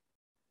values,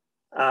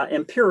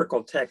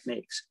 empirical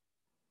techniques,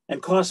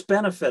 and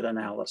cost-benefit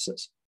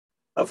analysis,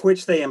 of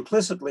which they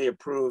implicitly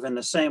approve in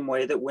the same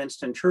way that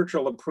Winston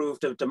Churchill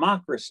approved of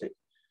democracy.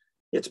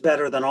 It's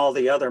better than all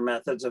the other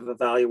methods of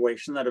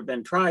evaluation that have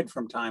been tried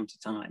from time to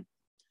time.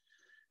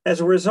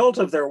 As a result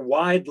of their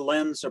wide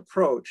lens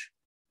approach,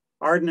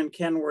 Arden and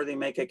Kenworthey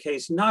make a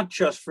case not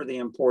just for the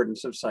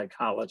importance of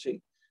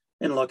psychology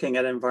in looking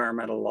at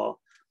environmental law,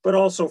 but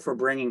also for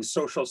bringing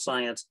social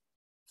science,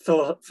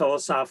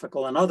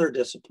 philosophical, and other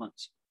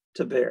disciplines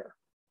to bear.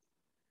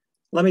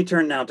 Let me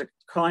turn now to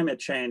climate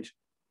change.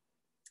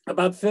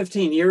 About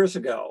 15 years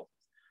ago,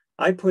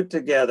 I put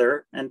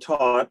together and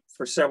taught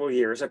for several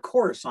years a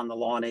course on the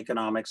law and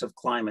economics of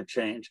climate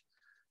change.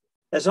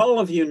 As all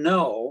of you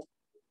know,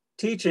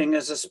 teaching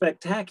is a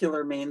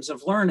spectacular means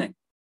of learning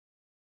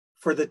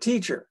for the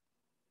teacher.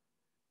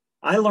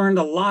 I learned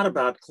a lot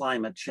about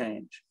climate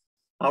change.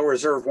 I'll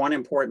reserve one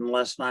important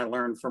lesson I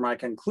learned for my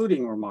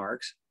concluding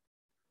remarks.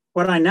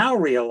 What I now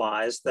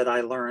realize that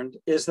I learned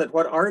is that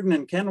what Arden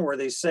and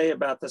Kenworthey say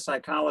about the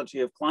psychology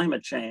of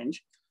climate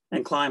change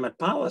and climate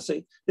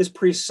policy is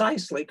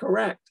precisely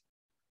correct.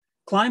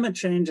 Climate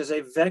change is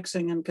a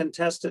vexing and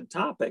contested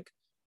topic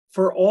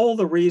for all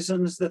the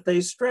reasons that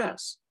they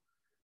stress.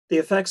 The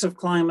effects of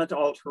climate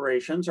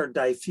alterations are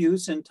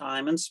diffuse in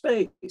time and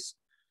space.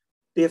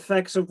 The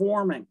effects of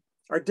warming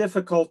are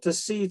difficult to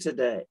see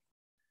today.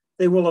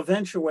 They will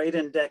eventuate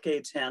in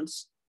decades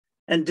hence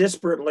and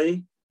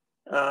disparately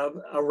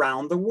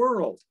around the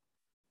world.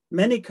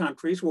 Many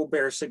countries will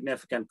bear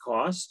significant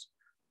costs,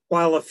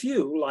 while a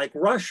few, like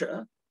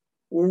Russia,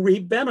 will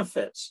reap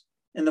benefits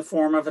in the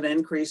form of an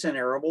increase in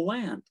arable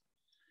land.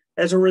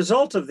 As a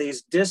result of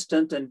these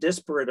distant and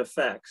disparate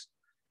effects,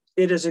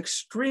 it is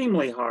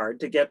extremely hard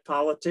to get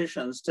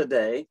politicians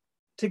today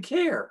to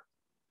care.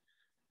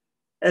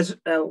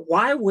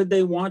 Why would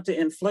they want to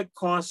inflict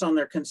costs on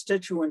their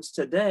constituents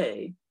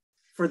today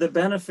for the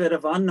benefit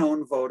of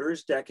unknown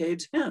voters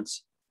decades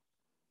hence?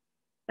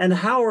 And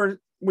how are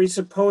we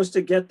supposed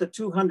to get the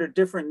 200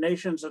 different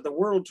nations of the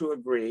world to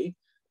agree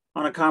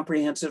on a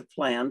comprehensive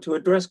plan to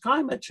address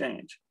climate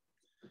change?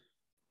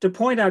 To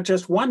point out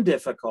just one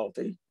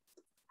difficulty,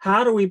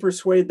 how do we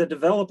persuade the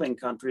developing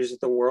countries of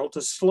the world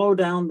to slow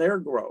down their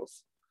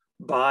growth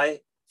by,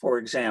 for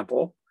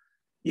example,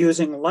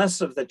 using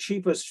less of the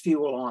cheapest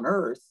fuel on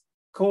earth,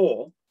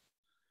 coal?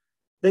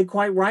 They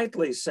quite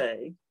rightly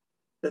say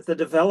that the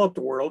developed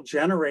world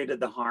generated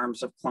the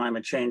harms of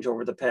climate change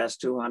over the past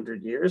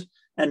 200 years.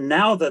 And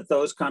now that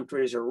those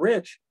countries are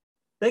rich,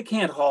 they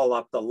can't haul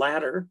up the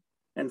ladder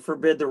and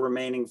forbid the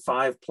remaining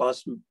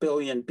 5+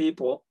 billion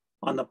people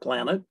on the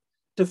planet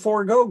to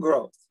forego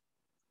growth.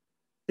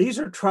 These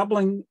are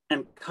troubling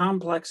and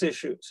complex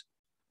issues.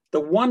 The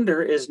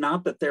wonder is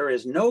not that there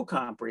is no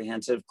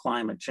comprehensive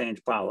climate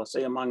change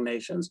policy among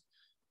nations,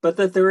 but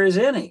that there is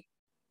any.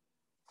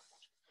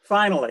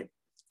 Finally,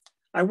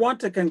 I want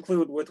to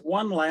conclude with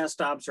one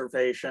last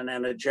observation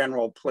and a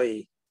general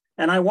plea.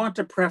 And I want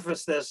to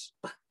preface this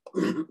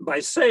by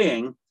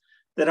saying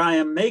that I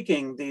am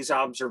making these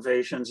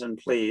observations and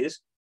pleas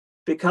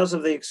because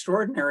of the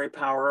extraordinary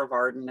power of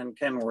Arden and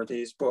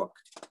Kenworthey's book.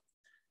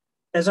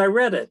 As I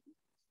read it,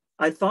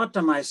 I thought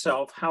to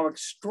myself how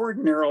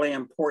extraordinarily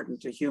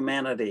important to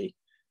humanity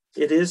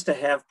it is to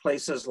have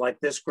places like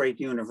this great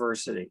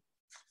university.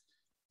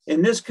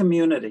 In this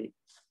community,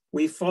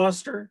 we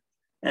foster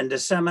and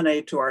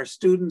disseminate to our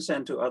students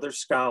and to other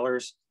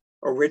scholars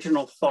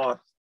original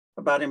thought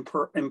about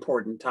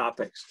important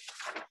topics,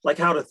 like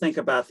how to think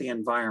about the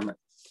environment,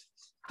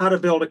 how to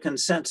build a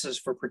consensus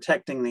for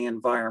protecting the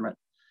environment,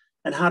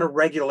 and how to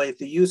regulate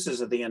the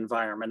uses of the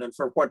environment and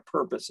for what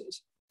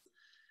purposes.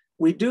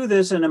 We do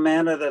this in a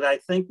manner that I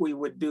think we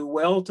would do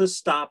well to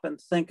stop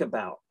and think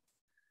about.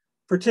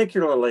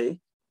 Particularly,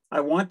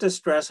 I want to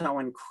stress how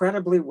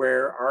incredibly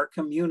rare our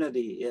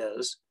community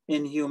is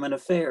in human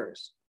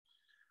affairs.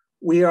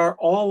 We are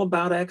all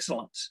about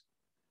excellence.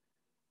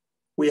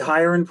 We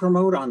hire and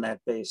promote on that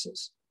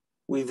basis.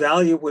 We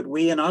value what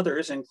we and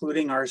others,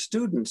 including our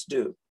students,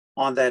 do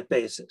on that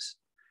basis.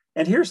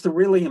 And here's the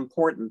really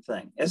important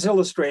thing, as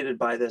illustrated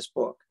by this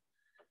book.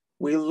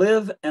 We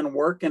live and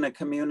work in a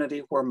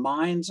community where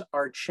minds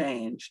are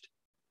changed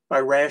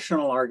by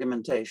rational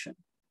argumentation.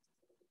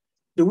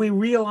 Do we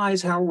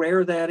realize how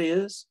rare that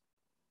is?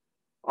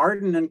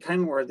 Arden and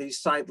Kenworthey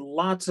cite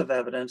lots of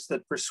evidence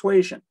that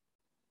persuasion,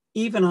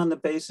 even on the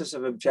basis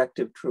of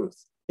objective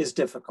truth, is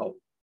difficult.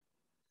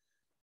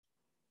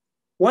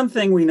 One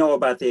thing we know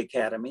about the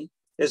academy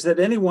is that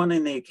anyone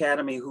in the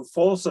academy who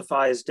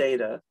falsifies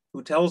data,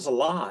 who tells a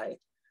lie,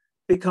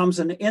 becomes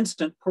an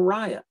instant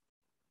pariah.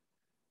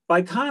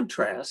 By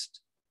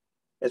contrast,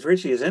 as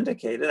Richie has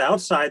indicated,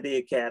 outside the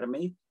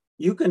academy,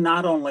 you can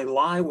not only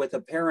lie with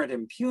apparent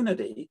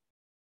impunity,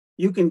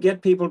 you can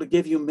get people to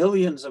give you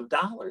millions of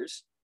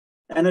dollars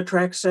and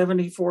attract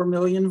 74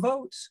 million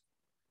votes.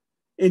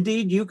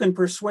 Indeed, you can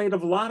persuade a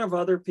lot of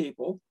other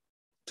people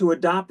to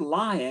adopt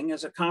lying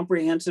as a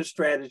comprehensive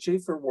strategy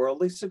for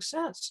worldly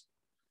success.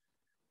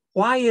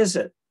 Why is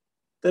it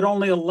that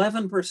only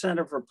 11%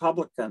 of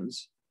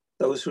Republicans,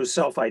 those who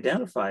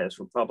self-identify as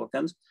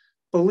Republicans,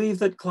 believe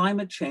that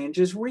climate change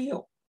is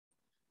real?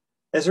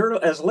 As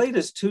late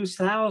as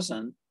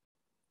 2000,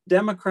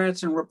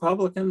 Democrats and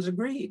Republicans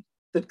agreed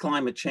that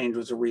climate change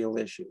was a real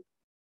issue.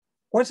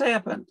 What's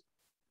happened?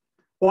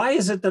 Why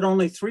is it that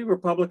only 3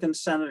 Republican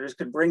senators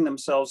could bring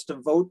themselves to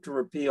vote to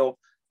repeal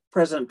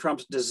President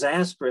Trump's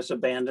disastrous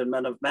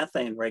abandonment of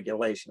methane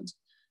regulations,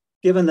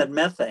 given that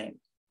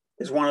methane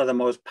is one of the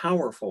most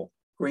powerful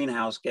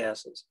greenhouse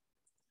gases?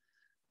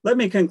 Let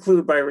me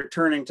conclude by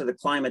returning to the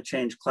climate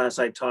change class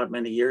I taught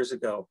many years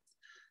ago.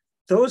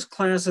 Those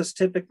classes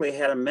typically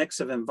had a mix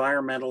of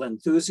environmental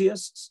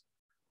enthusiasts,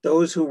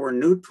 those who were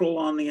neutral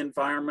on the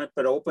environment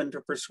but open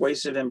to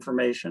persuasive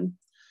information,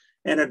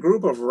 and a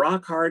group of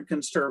rock-hard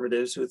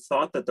conservatives who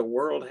thought that the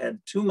world had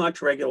too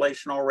much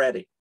regulation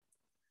already.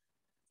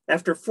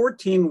 After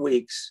 14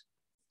 weeks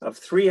of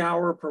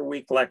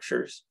 3-hour-per-week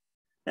lectures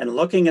and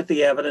looking at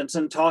the evidence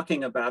and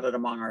talking about it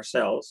among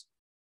ourselves,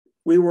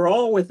 we were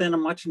all within a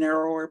much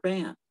narrower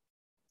band.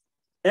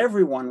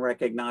 Everyone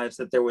recognized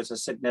that there was a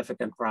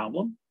significant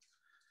problem,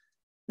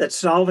 that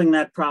solving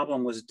that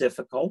problem was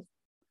difficult,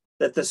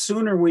 that the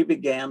sooner we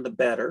began, the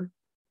better,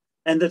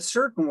 and that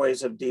certain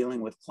ways of dealing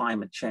with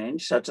climate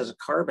change, such as a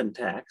carbon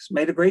tax,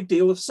 made a great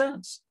deal of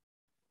sense.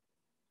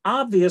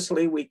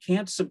 Obviously, we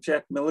can't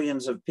subject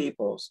millions of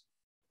people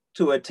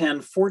to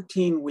attend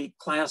 14-week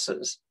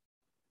classes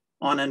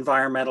on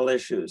environmental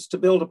issues to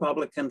build a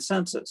public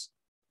consensus.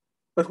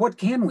 But what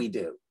can we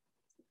do?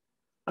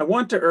 I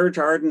want to urge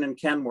Arden and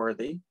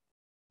Kenworthey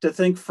to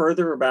think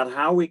further about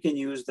how we can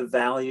use the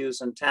values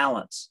and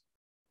talents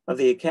of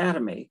the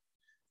academy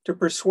to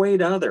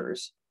persuade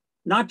others,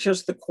 not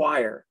just the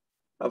choir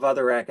of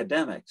other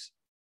academics,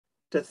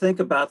 to think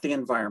about the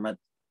environment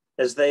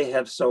as they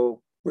have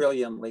so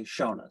brilliantly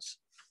shown us.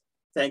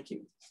 Thank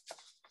you.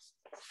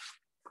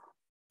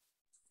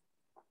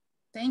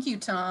 Thank you,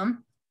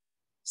 Tom.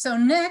 So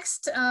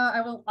next,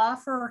 I will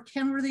offer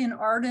Kenworthey and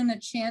Arden a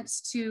chance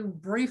to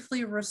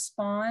briefly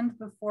respond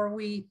before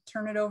we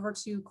turn it over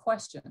to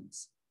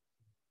questions.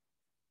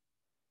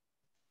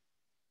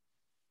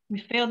 We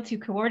failed to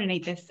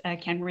coordinate this,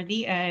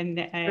 Kenworthey, and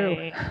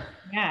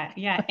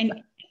yeah.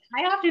 And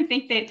I often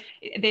think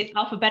that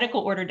alphabetical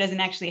order doesn't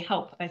actually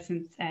help,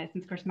 since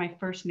of course my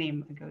first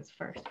name goes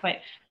first. But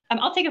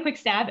I'll take a quick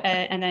stab,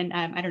 and then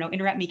I don't know,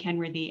 interrupt me,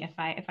 Kenworthey,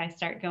 if I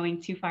start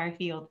going too far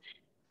afield.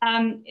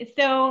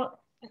 So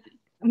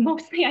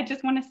mostly, I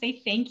just want to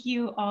say thank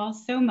you all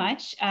so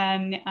much.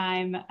 I'm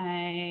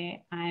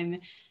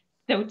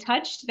so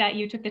touched that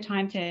you took the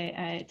time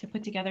to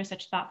put together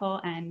such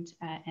thoughtful and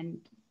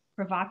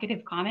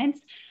provocative comments.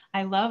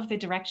 I love the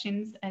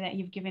directions that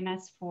you've given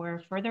us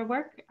for further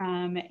work,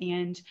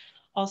 and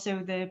also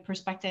the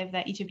perspective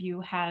that each of you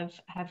have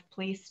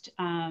placed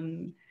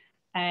on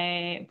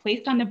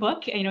the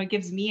book. You know, it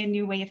gives me a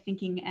new way of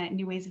thinking,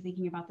 new ways of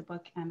thinking about the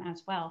book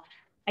as well.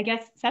 I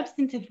guess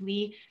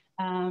substantively,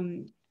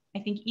 I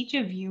think each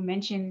of you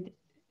mentioned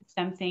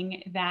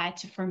something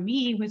that for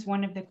me was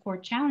one of the core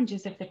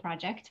challenges of the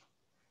project,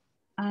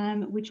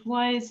 which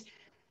was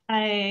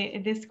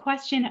this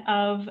question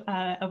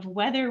of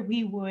whether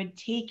we would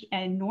take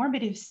a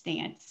normative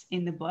stance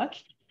in the book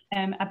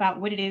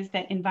about what it is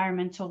that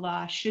environmental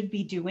law should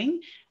be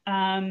doing,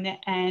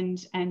 and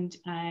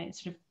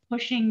sort of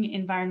pushing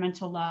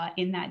environmental law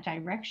in that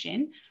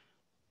direction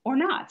or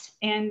not.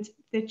 And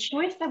the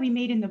choice that we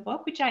made in the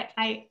book, which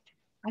I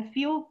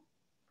feel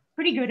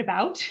pretty good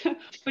about,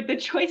 but the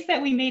choice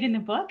that we made in the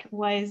book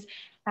was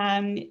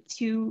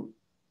to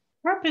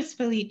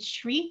purposefully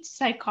treat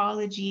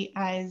psychology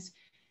as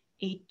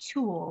a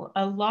tool,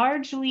 a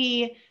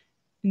largely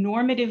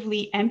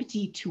normatively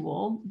empty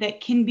tool that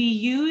can be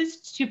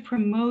used to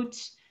promote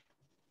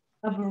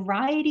a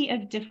variety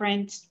of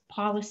different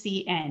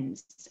policy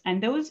ends.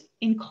 And those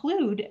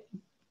include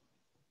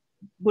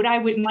what I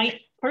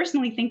might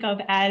personally think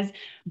of as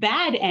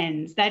bad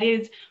ends. That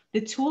is, the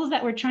tools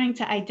that we're trying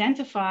to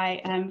identify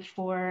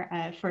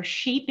for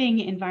shaping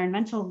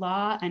environmental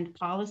law and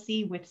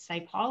policy with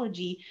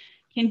psychology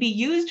can be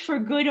used for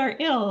good or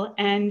ill.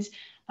 And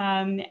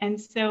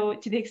so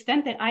to the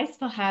extent that I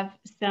still have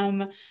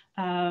some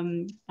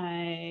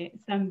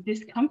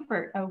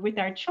discomfort with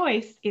our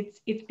choice,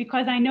 it's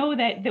because I know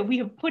that we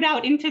have put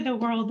out into the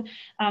world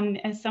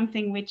as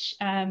something which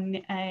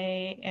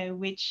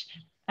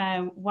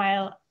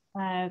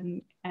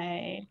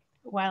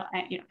while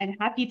I'm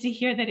happy to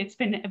hear that it's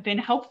been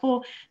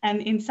helpful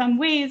in some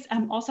ways,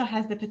 also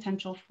has the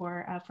potential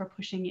for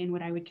pushing in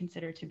what I would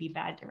consider to be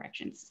bad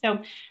directions. So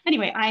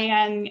anyway,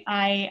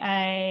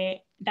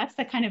 that's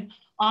the kind of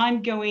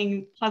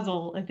ongoing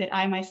puzzle that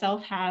I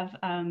myself have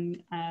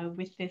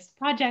with this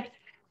project.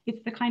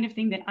 It's the kind of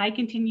thing that I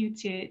continue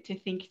to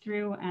think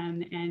through,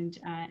 and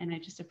I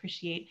just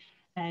appreciate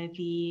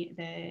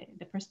the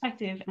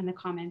perspective and the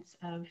comments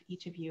of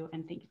each of you,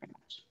 and thank you very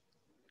much.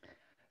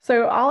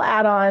 So I'll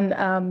add on,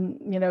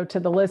 to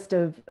the list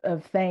of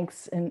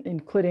thanks,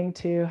 including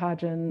to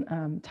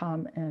Hagen,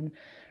 Tom, and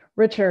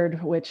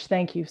Richard, which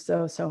thank you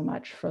so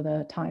much for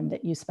the time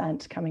that you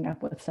spent coming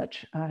up with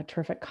such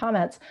terrific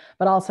comments,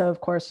 but also, of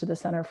course, to the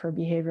Center for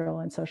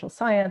Behavioral and Social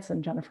Science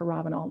and Jennifer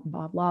Robinalt and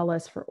Bob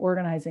Lawless for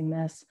organizing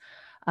this.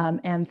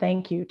 And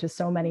thank you to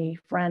so many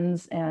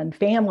friends and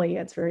family.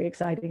 It's very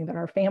exciting that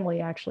our family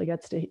actually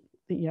gets to,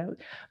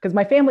 because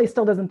my family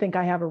still doesn't think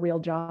I have a real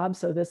job.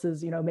 So this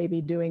is,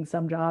 maybe doing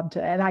some job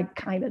and I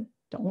kind of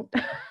don't.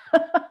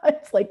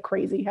 It's like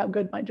crazy how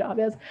good my job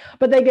is,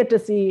 but they get to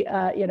see,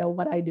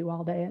 what I do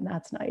all day, and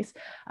that's nice.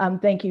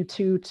 Thank you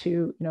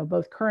to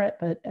both current,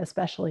 but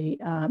especially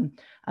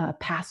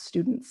past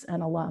students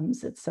and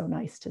alums. It's so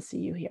nice to see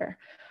you here.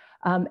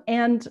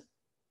 And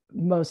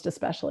most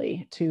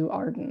especially to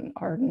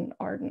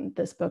Arden.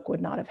 This book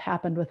would not have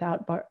happened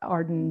without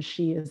Arden.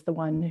 She is the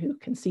one who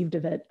conceived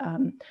of it,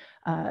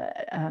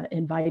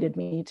 invited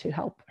me to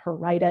help her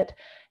write it.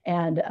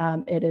 And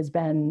it has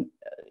been,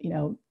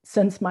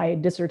 since my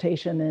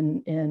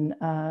dissertation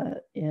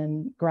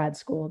in grad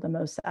school, the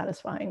most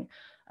satisfying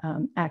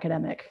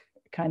academic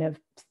kind of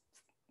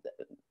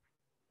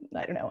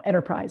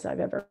enterprise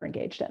I've ever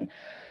engaged in.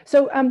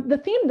 So the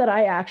theme that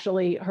I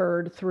actually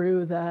heard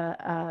through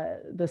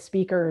the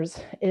speakers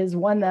is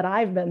one that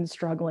I've been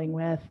struggling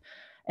with.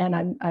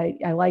 And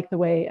I like the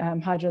way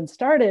Hagen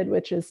started,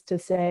 which is to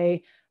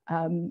say,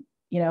 I'm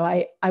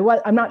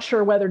not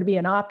sure whether to be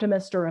an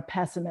optimist or a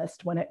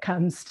pessimist when it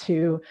comes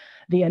to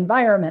the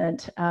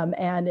environment.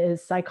 And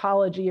is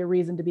psychology a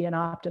reason to be an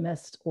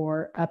optimist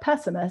or a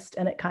pessimist?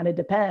 And it kind of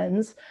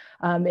depends.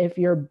 If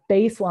your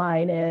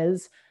baseline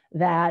is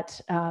that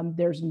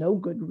there's no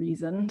good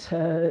reason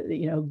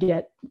to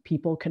get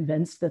people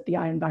convinced that the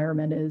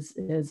environment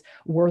is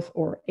worth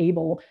or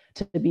able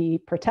to be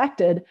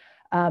protected,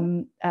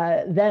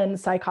 then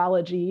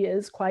psychology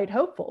is quite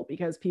hopeful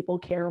because people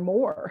care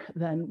more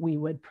than we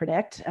would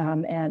predict.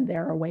 And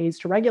there are ways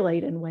to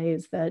regulate in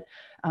ways that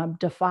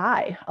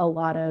defy a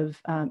lot of,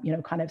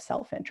 kind of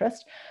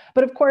self-interest.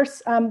 But of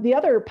course, the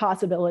other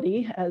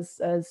possibility,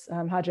 as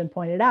Hagen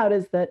pointed out,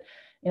 is that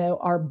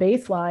our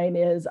baseline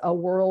is a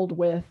world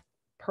with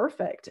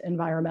perfect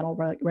environmental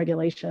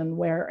regulation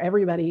where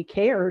everybody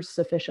cares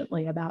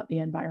sufficiently about the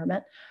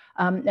environment.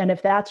 And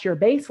if that's your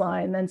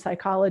baseline, then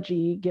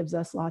psychology gives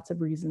us lots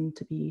of reason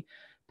to be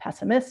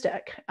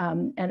pessimistic.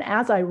 And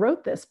as I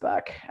wrote this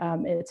book,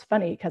 it's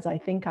funny because I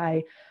think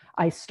I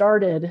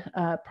started,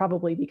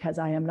 probably because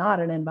I am not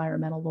an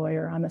environmental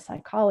lawyer, I'm a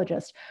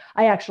psychologist.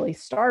 I actually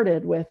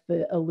started with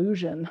the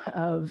illusion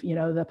of,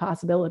 the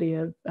possibility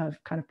of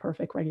kind of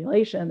perfect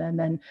regulation, and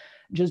then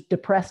just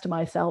depressed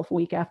myself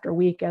week after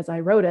week as I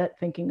wrote it,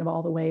 thinking of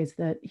all the ways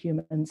that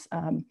humans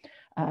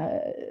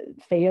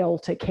fail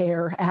to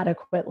care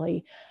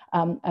adequately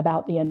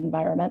about the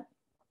environment.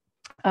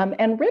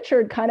 And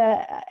Richard kind of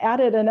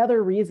added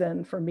another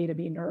reason for me to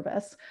be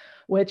nervous,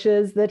 which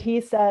is that he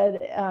said,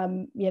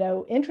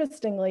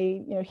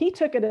 interestingly, he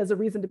took it as a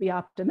reason to be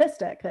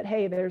optimistic that,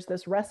 hey, there's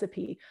this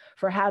recipe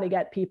for how to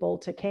get people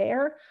to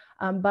care.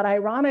 But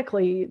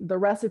ironically, the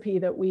recipe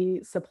that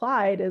we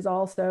supplied is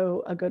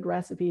also a good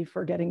recipe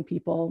for getting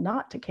people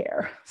not to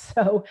care.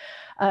 So,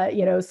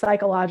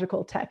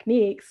 psychological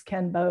techniques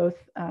can both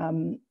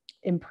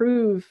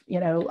improve,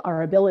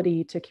 our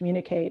ability to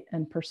communicate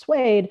and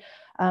persuade,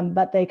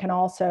 but they can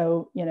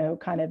also,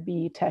 kind of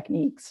be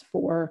techniques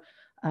for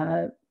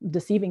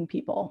deceiving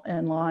people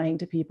and lying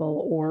to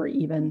people, or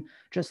even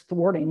just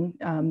thwarting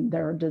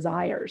their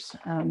desires.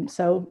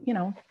 So,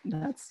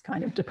 that's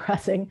kind of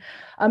depressing.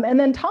 And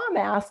then Tom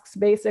asks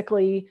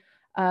basically,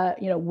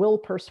 will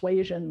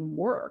persuasion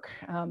work?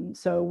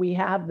 So we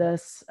have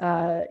this,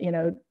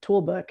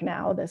 toolbook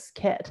now, this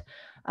kit.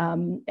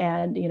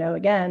 And,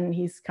 again,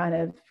 he's kind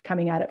of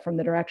coming at it from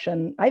the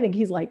direction, I think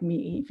he's like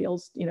me. He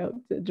feels,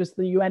 just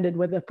you ended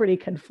with a pretty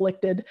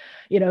conflicted,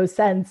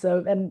 sense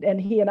of, and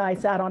he and I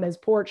sat on his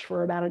porch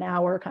for about an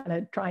hour, kind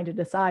of trying to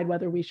decide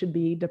whether we should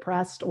be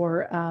depressed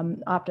or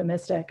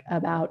optimistic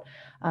about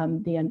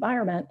the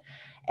environment.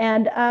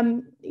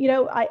 And, you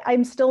know,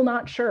 I'm still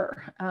not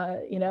sure.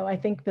 You know, I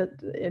think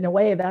that in a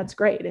way that's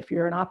great. If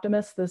you're an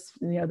optimist, this,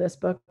 you know, this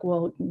book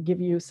will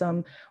give you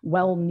some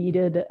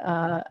well-needed,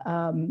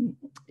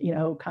 you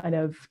know, kind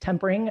of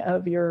tempering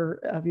of your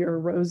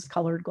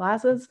rose-colored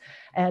glasses.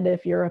 And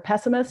if you're a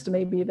pessimist,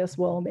 maybe this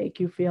will make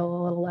you feel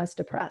a little less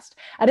depressed.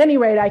 At any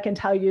rate, I can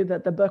tell you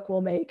that the book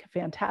will make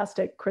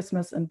fantastic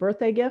Christmas and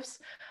birthday gifts.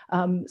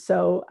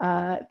 So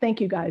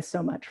thank you guys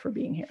so much for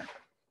being here.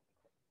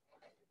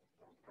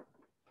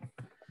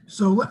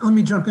 So let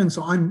me jump in.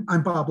 So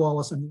I'm Bob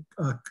Wallace. I'm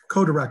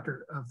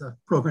co-director of the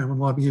program on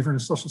law, behavior,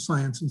 and social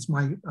science. And it's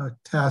my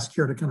task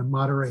here to kind of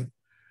moderate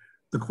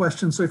the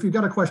question. So if you've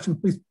got a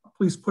question,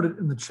 please put it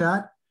in the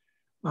chat.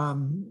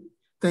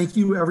 Thank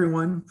you,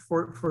 everyone,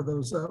 for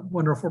those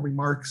wonderful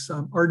remarks.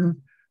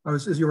 Arden,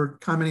 as you were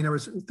commenting, I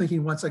was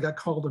thinking once I got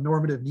called a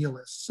normative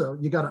nihilist. So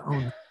you got to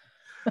own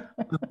it.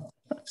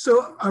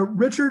 So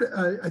Richard,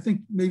 I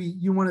think maybe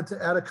you wanted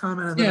to add a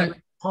comment, and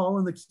then Paul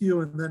in the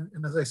queue, and then,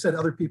 and as I said,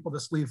 other people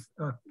just leave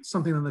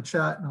something in the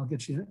chat, and I'll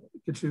get you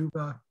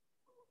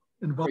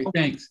involved. Great,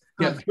 thanks.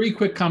 Yeah, 3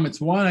 quick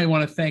comments. One, I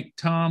want to thank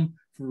Tom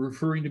for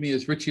referring to me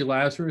as Richie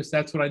Lazarus.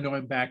 That's what I know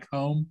I'm back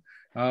home.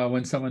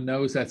 When someone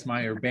knows that's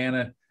my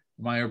Urbana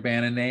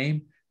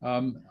name.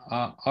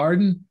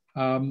 Arden,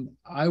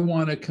 I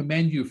want to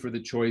commend you for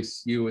the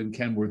choice you and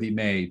Kenworthey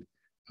made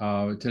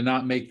to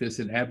not make this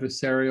an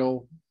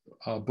adversarial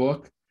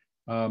book.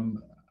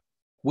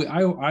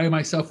 I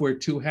myself wear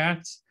 2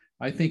 hats.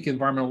 I think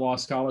environmental law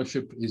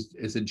scholarship is,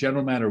 as a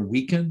general matter,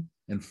 weakened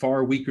and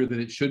far weaker than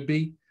it should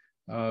be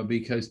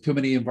because too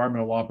many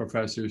environmental law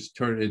professors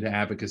turn it into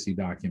advocacy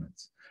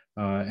documents.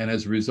 And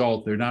as a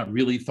result, they're not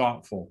really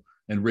thoughtful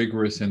and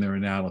rigorous in their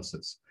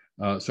analysis.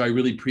 So I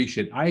really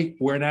appreciate it. I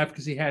wear an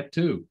advocacy hat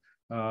too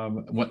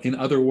in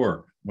other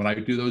work when I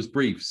do those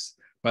briefs.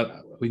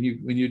 But when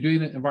you're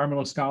doing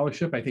environmental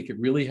scholarship, I think it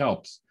really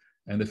helps.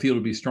 And the field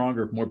would be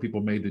stronger if more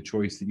people made the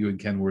choice that you and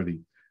Kenworthey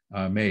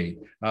made.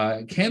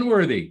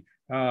 Kenworthey,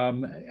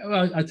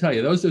 I tell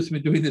you, those of us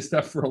who've been doing this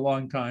stuff for a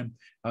long time,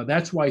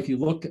 that's why if you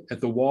look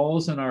at the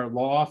walls in our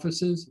law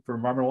offices for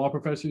environmental law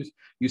professors,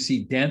 you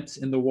see dents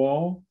in the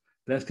wall.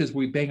 That's because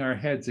we bang our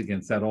heads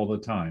against that all the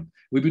time.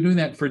 We've been doing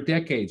that for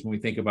decades when we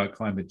think about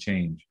climate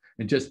change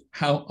and just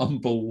how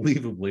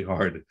unbelievably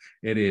hard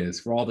it is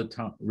for all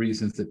the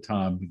reasons that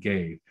Tom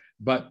gave.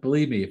 But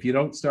believe me, if you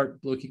don't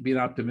start being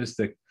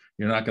optimistic,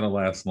 you're not going to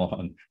last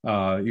long.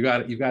 You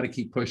got to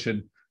keep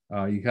pushing.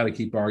 You got to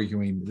keep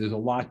arguing. There's a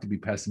lot to be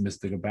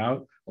pessimistic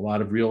about, a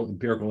lot of real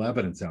empirical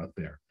evidence out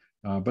there.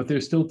 But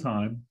there's still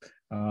time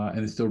and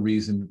there's still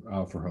reason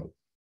for hope.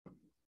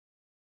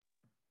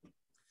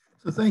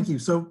 So thank you.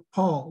 So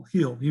Paul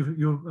Heald,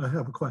 you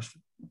have a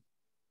question.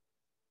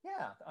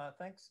 Yeah,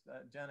 thanks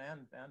Jen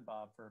and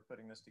Bob for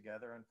putting this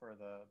together and for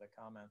the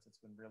comments. It's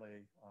been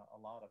really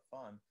a lot of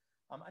fun.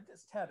 I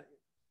just had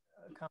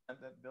a comment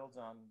that builds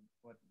on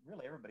what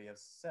really everybody has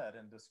said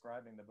in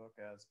describing the book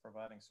as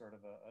providing sort of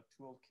a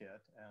toolkit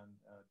and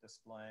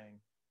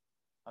displaying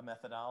a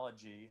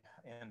methodology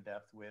in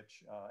depth,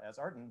 which, as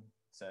Arden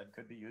said,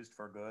 could be used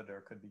for good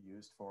or could be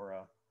used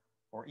for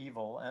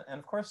evil. And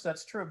of course,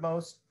 that's true of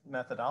most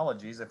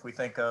methodologies. If we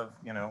think of,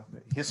 you know,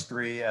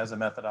 history as a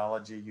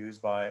methodology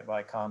used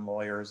by con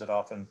lawyers, it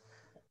often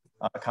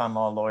con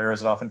law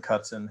lawyers, it often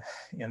cuts in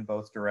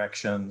both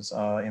directions.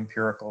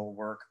 Empirical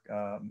work,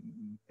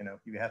 you know,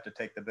 you have to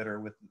take the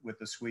bitter with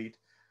the sweet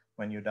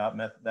when you adopt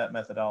that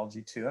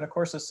methodology too. And of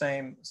course, the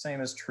same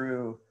is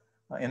true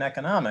in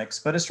economics,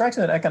 but it strikes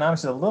me that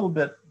economics is a little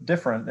bit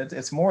different.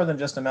 It's more than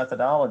just a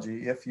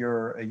methodology. If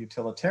you're a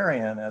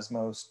utilitarian, as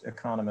most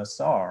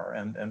economists are,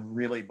 and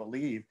really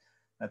believe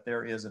that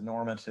there is a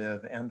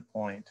normative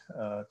endpoint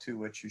to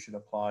which you should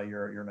apply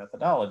your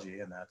methodology,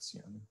 and that's,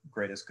 you know,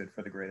 greatest good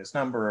for the greatest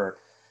number, or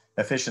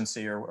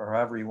efficiency, or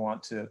however you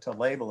want to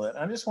label it.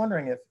 I'm just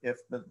wondering if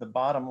the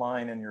bottom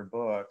line in your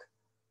book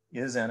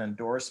is an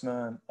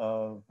endorsement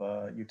of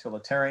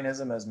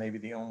utilitarianism as maybe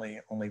the only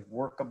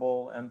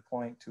workable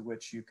endpoint to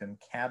which you can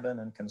cabin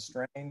and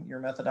constrain your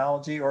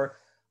methodology, or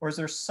is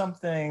there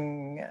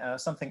something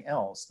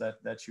else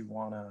that you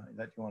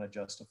wanna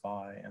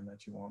justify and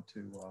that you want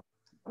to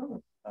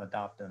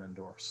adopt and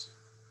endorse?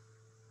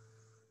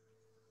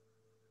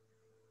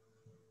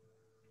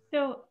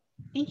 So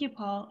thank you,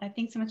 Paul.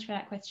 Thanks so much for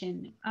that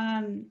question.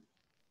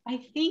 I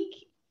think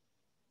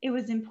it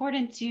was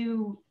important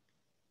to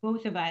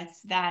both of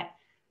us that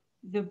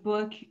the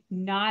book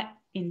not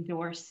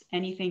endorse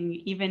anything,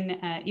 even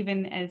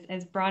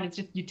as broad as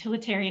just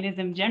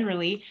utilitarianism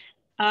generally.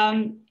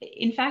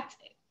 In fact,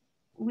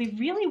 we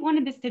really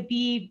wanted this to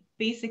be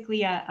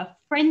basically a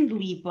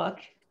friendly book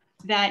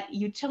that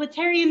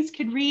utilitarians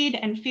could read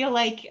and feel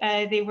like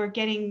they were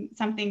getting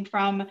something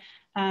from,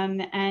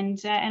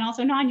 and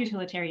also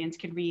non-utilitarians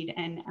could read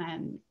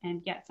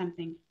and get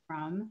something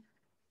from.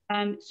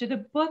 So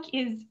the book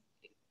is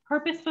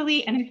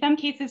purposefully, and in some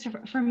cases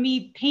for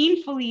me,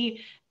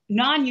 painfully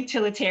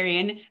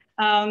non-utilitarian,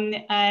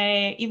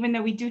 even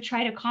though we do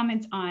try to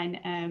comment on,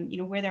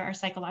 where there are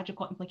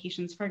psychological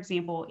implications, for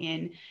example,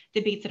 in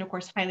debates that are, of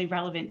course, highly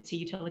relevant to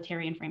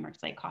utilitarian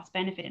frameworks like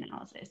cost-benefit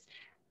analysis.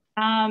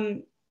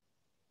 I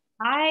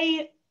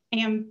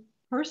am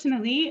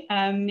personally,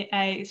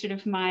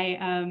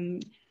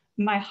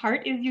 my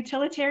heart is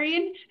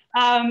utilitarian.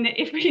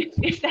 If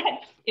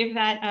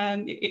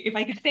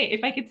I could say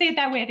it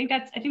that way, I think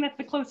that's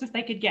the closest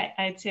I could get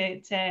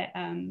to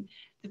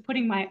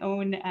putting my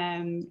own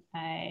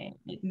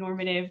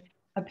normative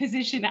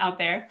position out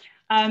there.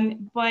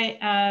 But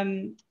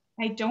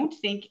I don't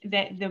think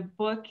that the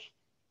book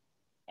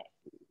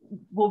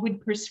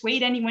would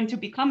persuade anyone to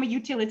become a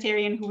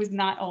utilitarian who is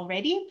not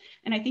already.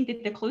 And I think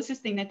that the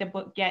closest thing that the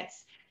book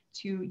gets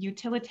to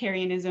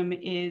utilitarianism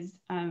is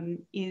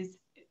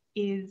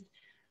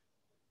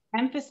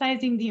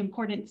emphasizing the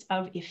importance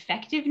of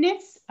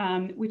effectiveness,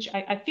 which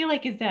I feel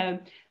like is a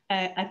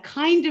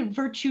kind of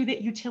virtue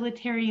that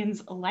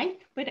utilitarians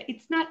like, but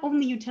it's not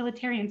only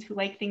utilitarians who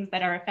like things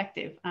that are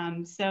effective.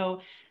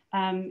 So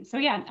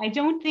yeah, I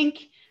don't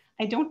think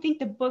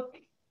the book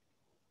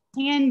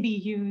can be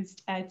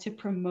used to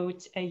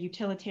promote a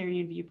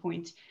utilitarian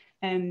viewpoint,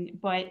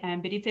 but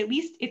it's at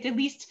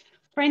least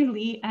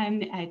friendly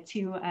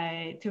to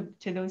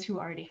those who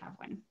already have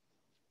one.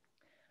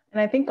 And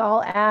I think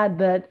I'll add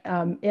that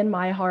in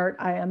my heart,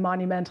 I am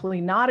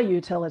monumentally not a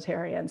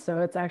utilitarian.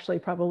 So it's actually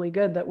probably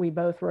good that we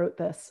both wrote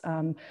this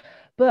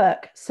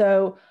book.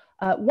 So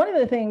one of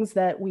the things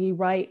that we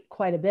write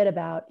quite a bit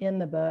about in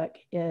the book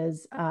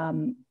is,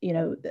 kind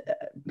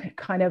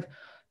of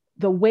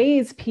the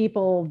ways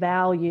people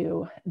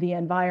value the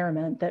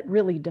environment that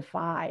really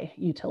defy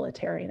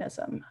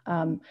utilitarianism.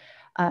 And,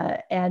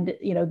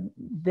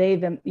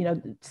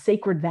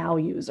 sacred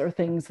values are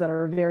things that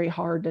are very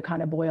hard to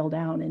kind of boil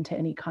down into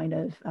any kind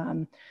of,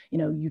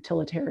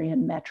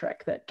 utilitarian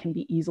metric that can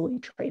be easily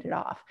traded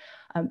off.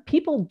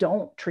 People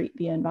don't treat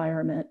the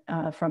environment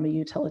from a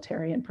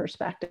utilitarian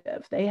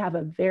perspective. They have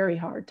a very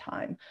hard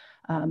time,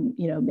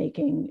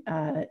 making,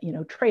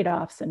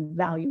 trade-offs and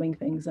valuing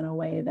things in a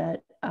way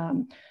that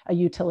a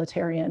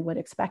utilitarian would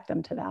expect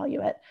them to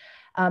value it.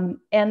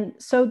 And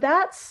so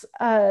that's,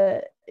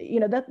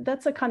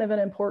 that's a kind of an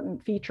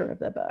important feature of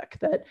the book,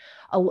 that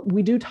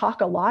we do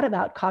talk a lot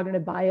about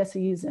cognitive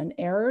biases and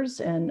errors,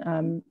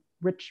 and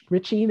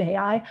Richie, may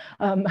I,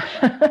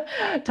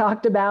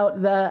 talked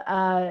about the,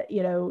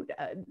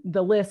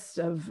 the list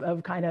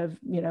of kind of,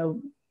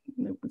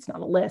 it's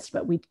not a list,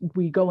 but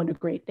we go into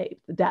great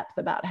depth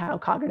about how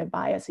cognitive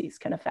biases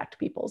can affect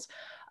people's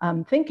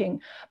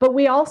thinking. But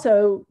we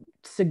also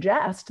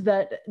suggest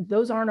that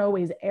those aren't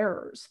always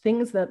errors.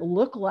 Things that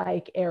look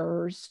like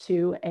errors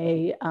to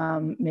a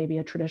maybe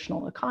a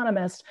traditional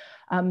economist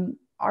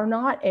are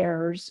not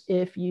errors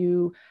if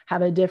you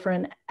have a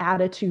different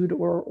attitude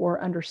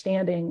or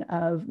understanding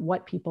of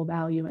what people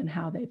value and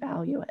how they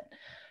value it.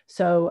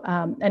 So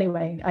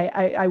anyway,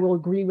 I will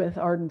agree with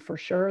Arden for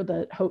sure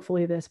that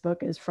hopefully this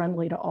book is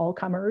friendly to all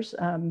comers,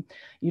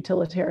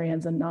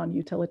 utilitarians and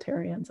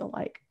non-utilitarians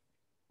alike.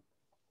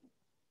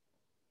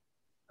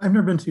 I've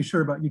never been too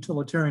sure about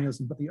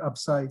utilitarianism, but the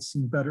upsides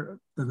seem better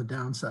than the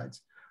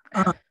downsides.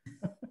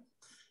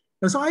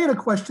 So I had a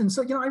question.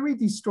 So, I read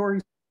these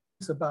stories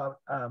about,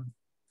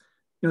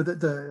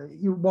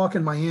 you walk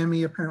in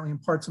Miami, apparently in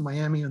parts of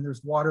Miami, and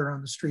there's water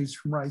on the streets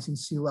from rising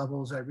sea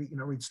levels. I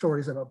read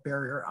stories about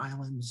barrier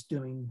islands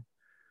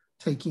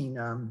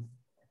taking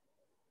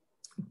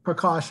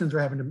precautions or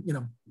having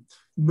to,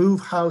 move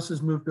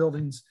houses, move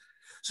buildings.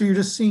 So you're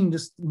just seeing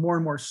more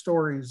and more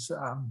stories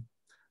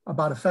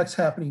about effects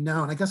happening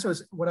now. And I guess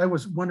what I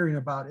was wondering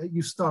about,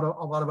 you thought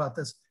a lot about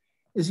this,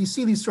 is you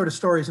see these sort of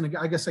stories, and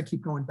I guess I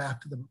keep going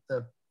back to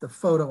the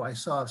photo I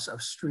saw of a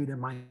street in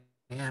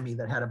Miami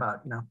that had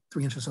about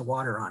 3 inches of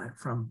water on it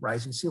from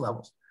rising sea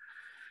levels.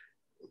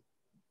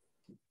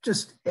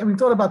 Just having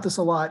thought about this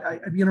a lot,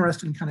 I'd be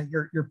interested in kind of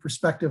your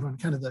perspective on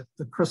kind of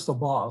the crystal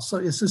ball. So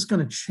is this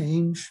going to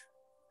change?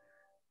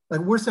 Like,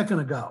 where's that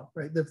going to go,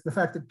 right? The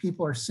fact that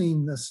people are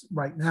seeing this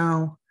right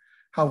now,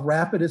 how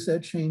rapid is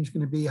that change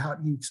going to be? How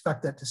do you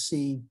expect that to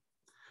see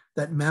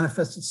that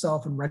manifest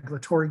itself in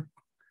regulatory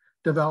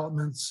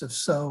developments? If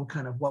so,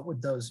 kind of what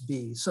would those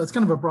be? So it's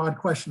kind of a broad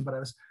question, but I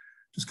was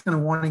just kind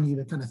of wanting you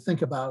to kind of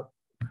think about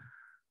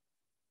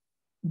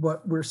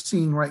what we're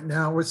seeing right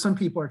now, what some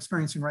people are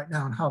experiencing right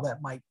now, and how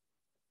that might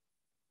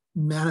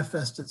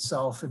manifest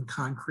itself in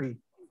concrete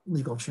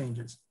legal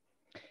changes.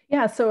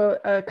 Yeah, so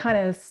a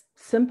kind of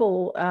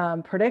simple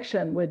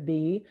prediction would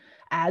be,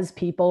 as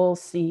people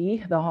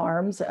see the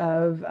harms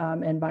of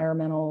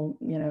environmental,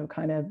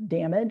 kind of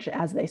damage,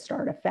 as they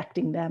start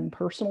affecting them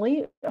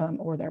personally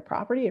or their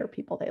property or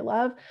people they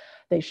love,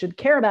 they should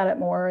care about it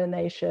more, and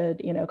they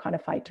should, kind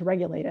of fight to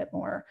regulate it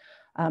more.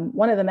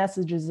 One of the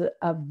messages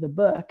of the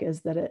book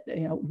is that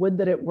would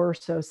that it were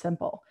so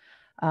simple.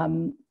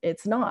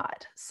 It's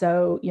not.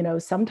 So, you know,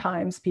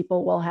 sometimes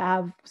people will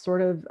have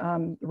sort of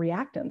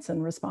reactance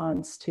in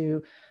response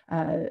to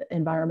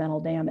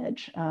environmental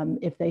damage.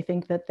 If they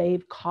think that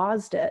they've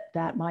caused it,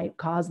 that might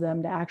cause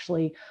them to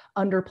actually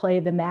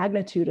underplay the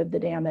magnitude of the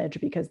damage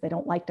because they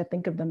don't like to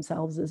think of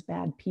themselves as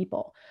bad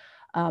people.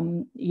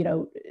 You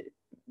know,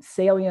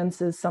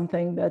 salience is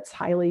something that's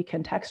highly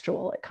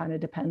contextual. It kind of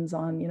depends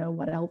on, you know,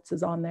 what else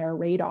is on their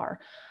radar.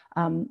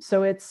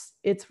 So it's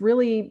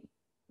really,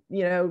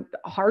 you know,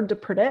 hard to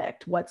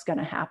predict what's going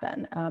to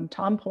happen.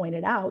 Tom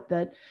pointed out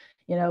that,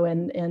 you know,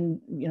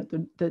 and you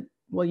know,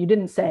 well, you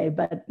didn't say,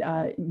 but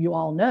you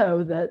all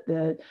know that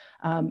the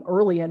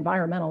early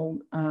environmental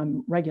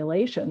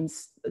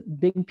regulations,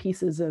 big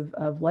pieces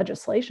of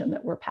legislation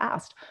that were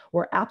passed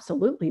were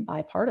absolutely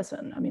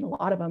bipartisan. I mean, a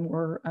lot of them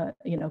were,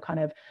 you know, kind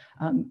of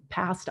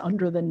passed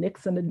under the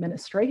Nixon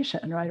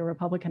administration, right, a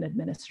Republican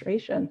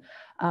administration.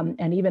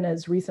 And even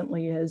as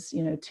recently as,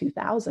 you know,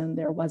 2000,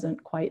 there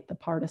wasn't quite the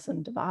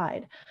partisan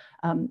divide.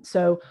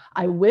 So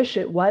I wish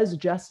it was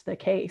just the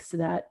case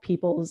that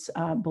people's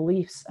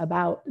beliefs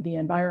about the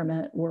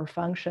environment were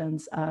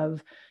functions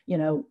of, you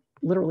know,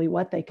 literally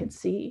what they could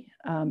see,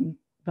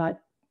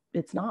 but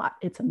it's not.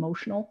 It's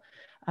emotional.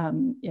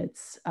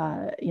 It's,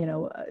 you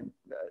know,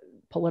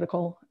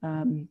 political,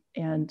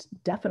 and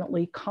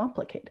definitely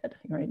complicated,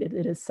 right?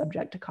 It is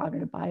subject to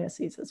cognitive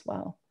biases as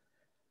well.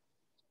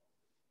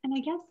 And I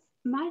guess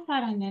my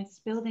thought on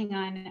this, building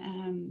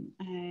on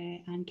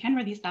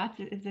Kenworthey's thoughts,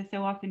 as I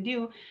so often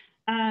do,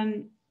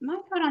 my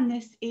thought on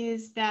this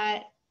is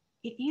that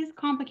it is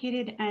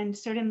complicated, and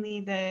certainly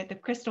the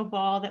crystal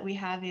ball that we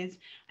have is,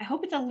 I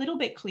hope it's a little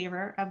bit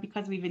clearer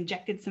because we've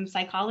injected some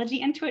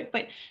psychology into it.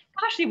 But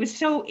gosh, it was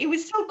so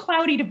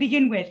cloudy to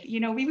begin with.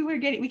 You know, we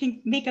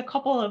can make a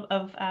couple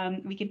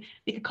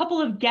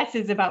of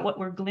guesses about what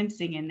we're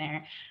glimpsing in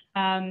there.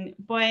 It's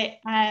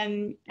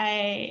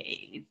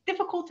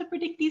difficult to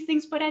predict these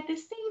things. But at the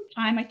same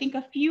time, I think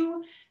a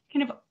few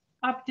kind of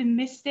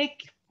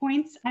optimistic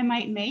points I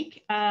might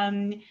make.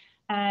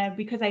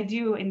 Because I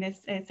do, in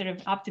this sort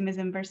of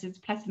optimism versus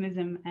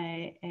pessimism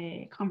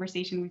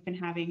conversation we've been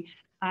having,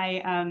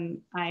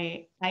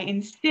 I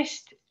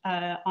insist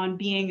on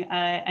being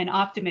an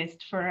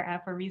optimist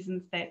for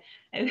reasons that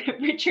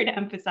Richard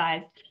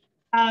emphasized.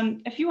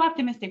 A few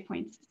optimistic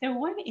points. So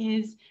one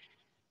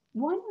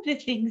of the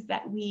things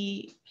that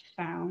we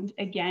found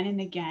again and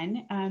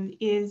again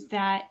is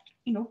that,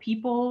 you know,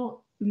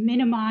 people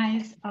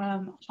minimize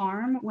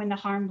harm when the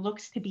harm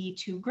looks to be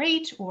too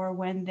great, or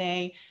when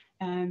they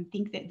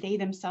think that they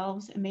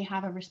themselves may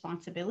have a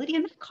responsibility.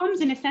 And that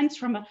comes in a sense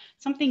from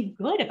something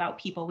good about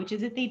people, which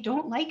is that they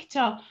don't like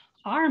to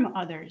harm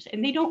others,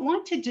 and they don't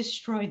want to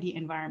destroy the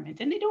environment,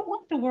 and they don't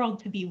want the world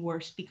to be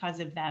worse because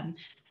of them.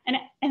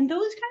 And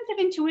those kinds of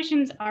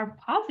intuitions are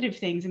positive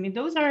things. I mean,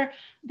 those are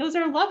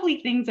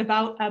lovely things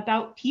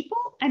about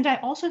people. And I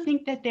also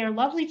think that they're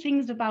lovely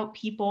things about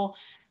people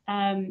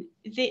that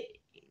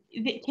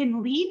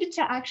can lead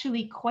to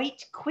actually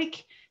quite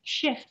quick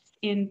shifts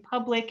in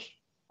public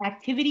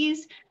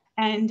activities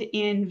and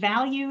in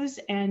values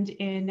and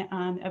in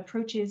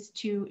approaches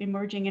to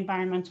emerging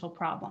environmental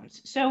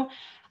problems. So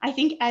I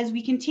think as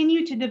we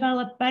continue to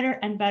develop better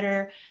and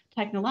better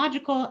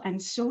technological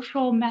and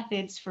social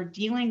methods for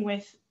dealing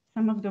with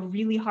some of the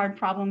really hard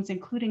problems,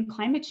 including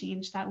climate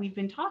change that we've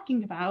been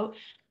talking about,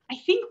 I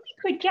think we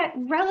could get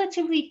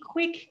relatively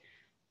quick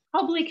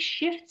public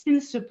shifts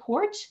in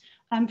support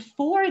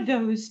for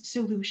those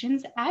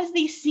solutions as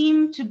they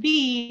seem to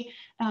be,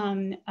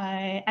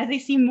 as they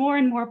seem more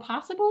and more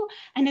possible,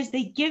 and as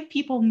they give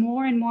people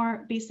more and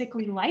more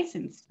basically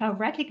license to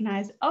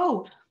recognize,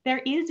 oh, there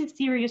is a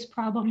serious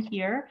problem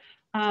here.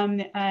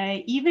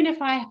 Even if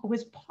I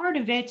was part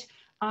of it,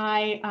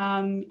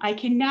 I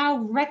can now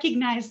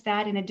recognize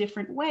that in a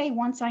different way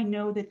once I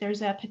know that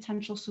there's a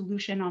potential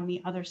solution on the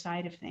other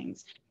side of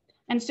things.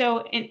 And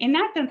so in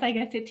that sense, I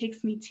guess it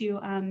takes me to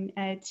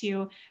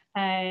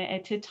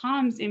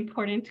Tom's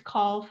important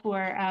call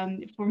for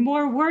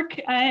more work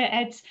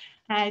in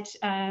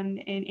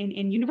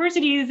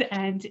universities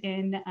and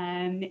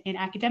in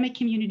academic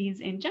communities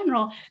in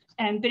general.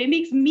 But it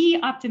makes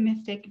me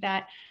optimistic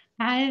that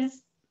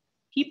as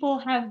people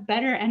have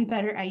better and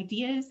better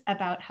ideas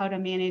about how to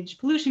manage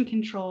pollution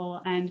control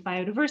and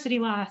biodiversity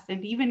loss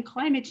and even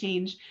climate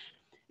change,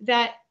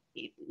 that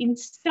in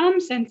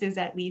some senses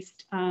at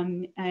least,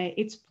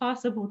 it's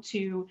possible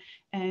to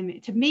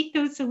make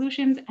those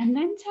solutions and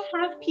then to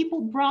have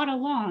people brought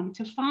along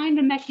to find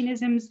the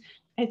mechanisms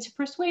to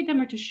persuade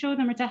them or to show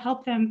them or to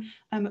help them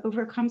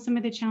overcome some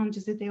of the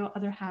challenges that they will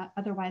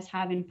otherwise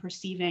have in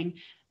perceiving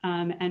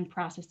and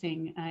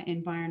processing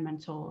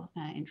environmental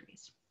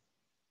injuries.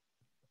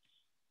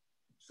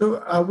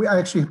 So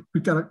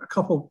we've got a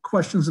couple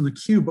questions in the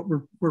queue, but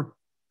we're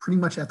pretty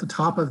much at the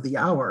top of the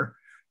hour.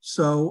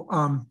 So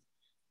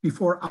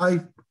before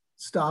I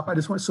stop, I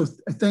just want to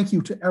thank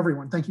you to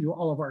everyone. Thank you to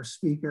all of our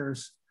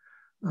speakers.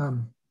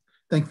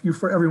 Thank you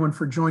for everyone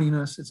for joining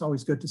us. It's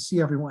always good to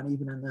see everyone,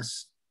 even in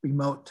this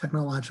remote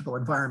technological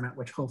environment,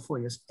 which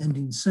hopefully is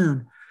ending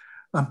soon.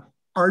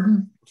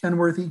 Arden,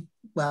 Kenworthey,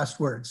 last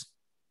words?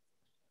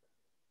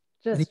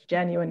 Just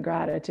genuine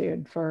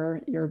gratitude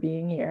for your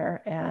being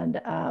here.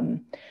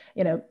 And,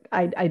 you know,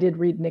 I did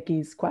read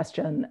Nikki's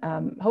question.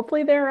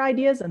 Hopefully there are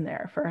ideas in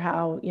there for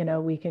how, you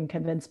know, we can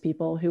convince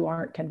people who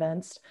aren't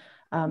convinced.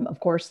 Of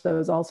course,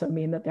 those also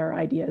mean that there are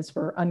ideas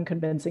for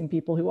unconvincing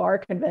people who are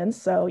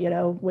convinced. So, you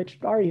know, which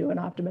are you, an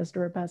optimist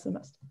or a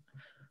pessimist?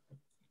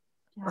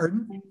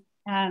 Arden?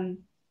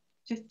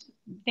 Just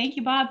thank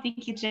you, Bob.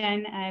 Thank you,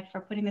 Jen, for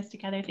putting this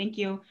together. Thank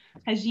you,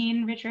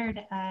 Hajin,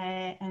 Richard,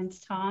 and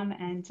Tom.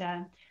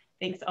 And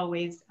thanks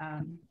always,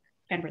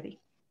 Kenworthey.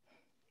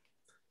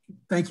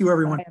 Thank you,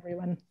 everyone. Bye,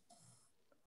 everyone.